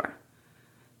been pure.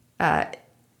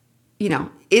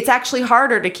 It's actually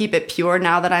harder to keep it pure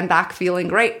now that I'm back feeling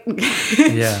great.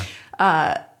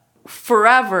 Yeah.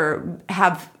 Forever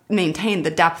have maintained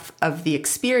the depth of the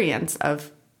experience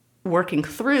of working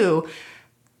through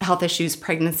health issues,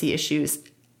 pregnancy issues,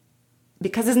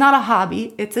 because it's not a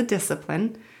hobby, it's a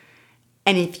discipline.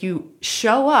 And if you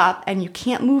show up and you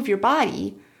can't move your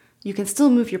body, you can still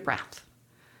move your breath.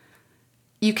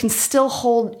 You can still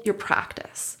hold your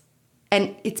practice.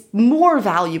 And it's more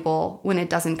valuable when it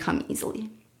doesn't come easily.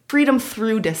 Freedom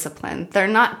through discipline. They're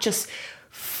not just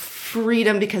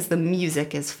freedom because the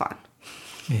music is fun.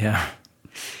 Yeah.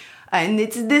 And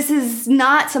this is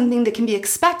not something that can be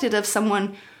expected of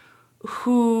someone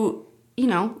who,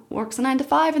 works a 9 to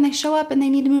 5 and they show up and they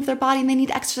need to move their body and they need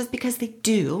to exercise because they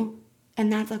do.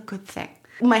 And that's a good thing.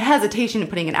 My hesitation in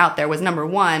putting it out there was, number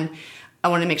one, I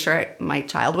wanted to make sure my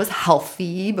child was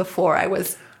healthy before I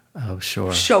was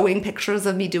showing pictures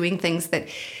of me doing things that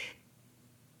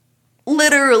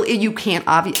literally you can't,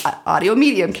 audio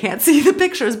medium can't see the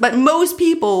pictures, but most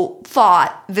people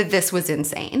thought that this was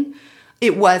insane.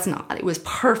 It was not. It was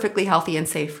perfectly healthy and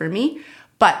safe for me.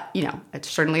 But, I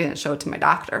certainly didn't show it to my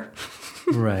doctor.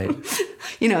 Right.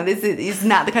 This is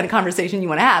not the kind of conversation you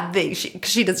want to have.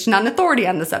 She's not an authority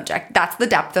on the subject. That's the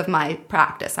depth of my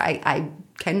practice. I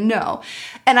can know.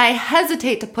 And I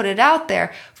hesitate to put it out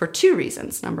there for two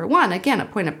reasons. Number one, again, a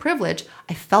point of privilege.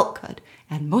 I felt good.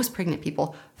 And most pregnant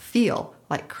people feel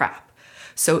like crap.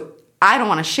 So I don't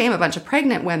want to shame a bunch of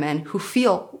pregnant women who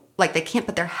feel like they can't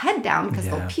put their head down because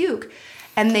they'll puke.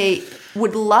 And they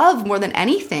would love more than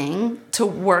anything to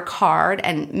work hard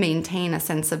and maintain a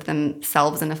sense of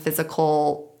themselves in a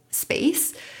physical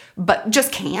space, but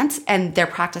just can't. And their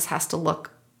practice has to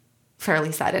look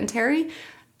fairly sedentary.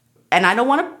 And I don't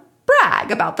want to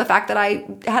brag about the fact that I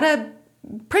had a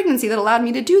pregnancy that allowed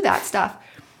me to do that stuff.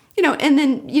 And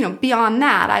then, beyond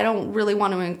that, I don't really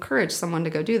want to encourage someone to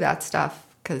go do that stuff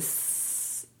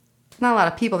because there's not a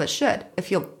lot of people that should. I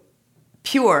feel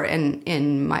pure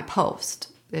in my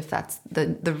post, if that's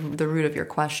the root of your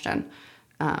question.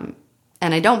 And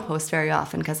I don't post very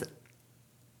often because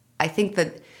I think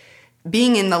that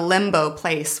being in the limbo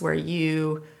place where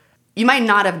you might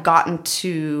not have gotten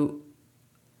to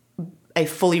a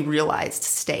fully realized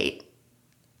state,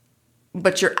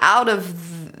 but you're out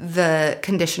of the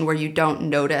condition where you don't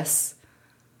notice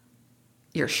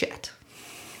your shit.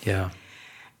 Yeah.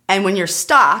 And when you're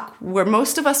stuck, where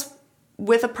most of us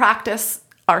with a practice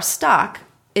are stuck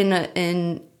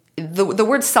in the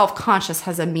word self-conscious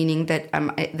has a meaning that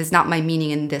is not my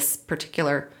meaning in this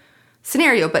particular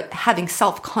scenario, but having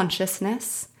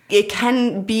self-consciousness, it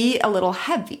can be a little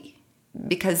heavy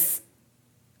because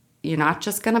you're not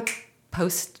just going to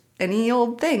post any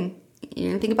old thing. You're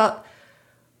going to think about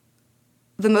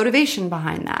the motivation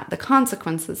behind that, the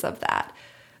consequences of that,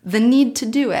 the need to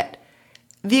do it,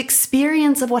 the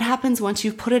experience of what happens once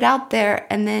you put it out there,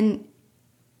 and then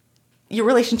your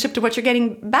relationship to what you're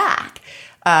getting back.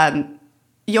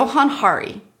 Johann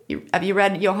Hari. Have you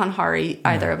read Johann Hari,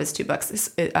 either of his two books? His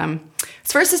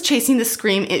first is Chasing the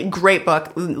Scream. Great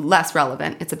book, less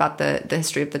relevant. It's about the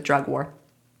history of the drug war.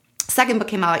 Second book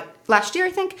came out last year, I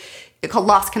think, called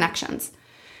Lost Connections.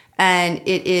 And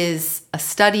it is a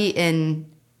study in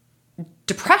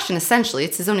depression, essentially.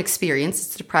 It's his own experience.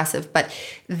 It's depressive. But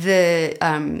it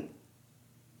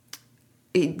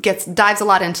dives a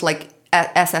lot into, like,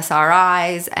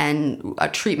 SSRIs and a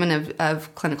treatment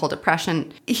of clinical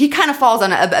depression. He kind of falls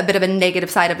on a bit of a negative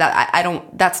side of that.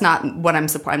 That's not what I'm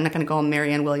supporting. I'm not going to go on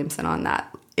Marianne Williamson on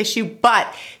that issue,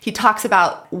 but he talks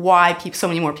about why so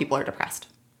many more people are depressed.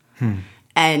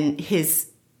 And his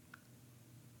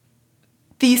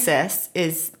thesis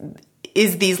is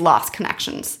these lost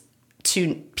connections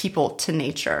to people, to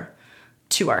nature,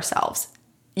 to ourselves.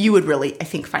 You would really, I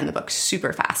think, find the book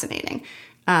super fascinating.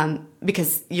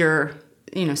 Because your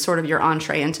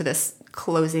entree into this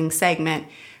closing segment,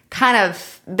 kind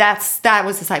of that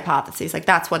was his hypothesis. Like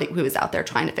that's what he was out there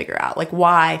trying to figure out. Like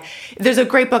why? There's a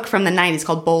great book from the 90s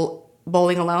called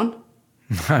Bowling Alone.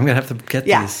 I'm gonna have to get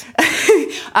these.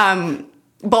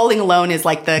 Bowling Alone is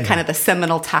like the kind of the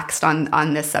seminal text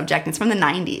on this subject. It's from the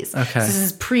 90s. Okay, so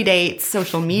this predates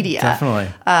social media.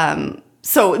 Definitely.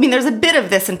 So, I mean, there's a bit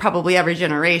of this in probably every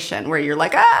generation where you're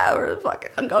like, we're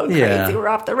fucking going crazy, we're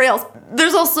off the rails.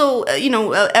 There's also,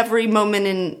 every moment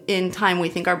in time we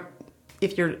think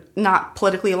if you're not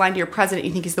politically aligned to your president,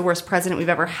 you think he's the worst president we've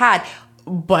ever had.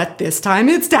 But this time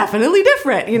it's definitely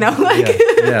different,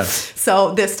 Yes.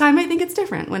 So this time I think it's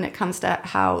different when it comes to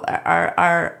how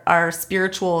our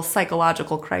spiritual,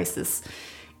 psychological crisis,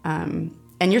 and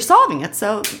you're solving it.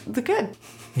 So the good.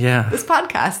 Yeah. This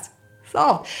podcast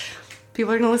solved.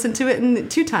 People are going to listen to it in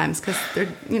 2 times because they're,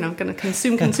 going to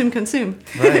consume.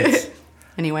 Right.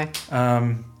 Anyway.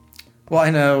 Well, I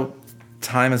know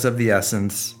time is of the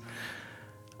essence.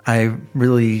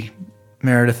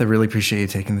 Meredith, I really appreciate you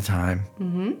taking the time.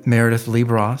 Mm-hmm. Meredith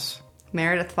Liebross.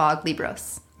 Meredith Fogg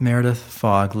Liebross. Meredith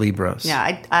Fogg Liebross.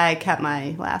 Yeah, I kept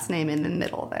my last name in the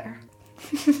middle there.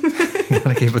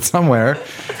 Gotta keep it somewhere.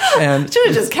 And should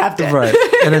have just kept it. Right.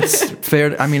 And it's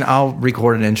fair. I'll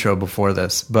record an intro before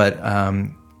this, but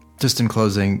just in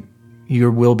closing,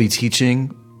 you will be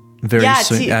teaching very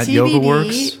soon at TBD. Yoga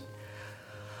Works?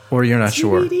 Or you're not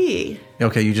sure? TBD.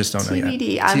 Okay, you just don't know yet.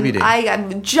 TBD.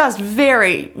 I'm just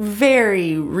very,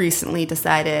 very recently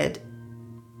decided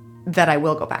that I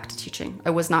will go back to teaching. I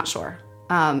was not sure.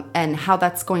 And how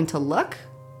that's going to look,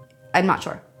 I'm not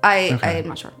sure. I'm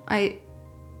not sure.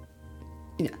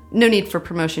 No need for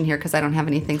promotion here because I don't have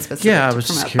anything specific to promote. Yeah, I was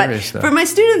just curious, but though. For my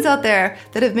students out there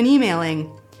that have been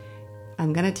emailing,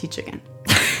 I'm going to teach again.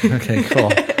 Okay, cool.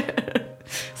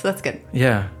 So that's good.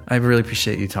 Yeah, I really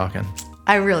appreciate you talking.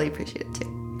 I really appreciate it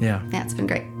too. Yeah. Yeah, it's been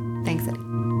great. Thanks, Eddie.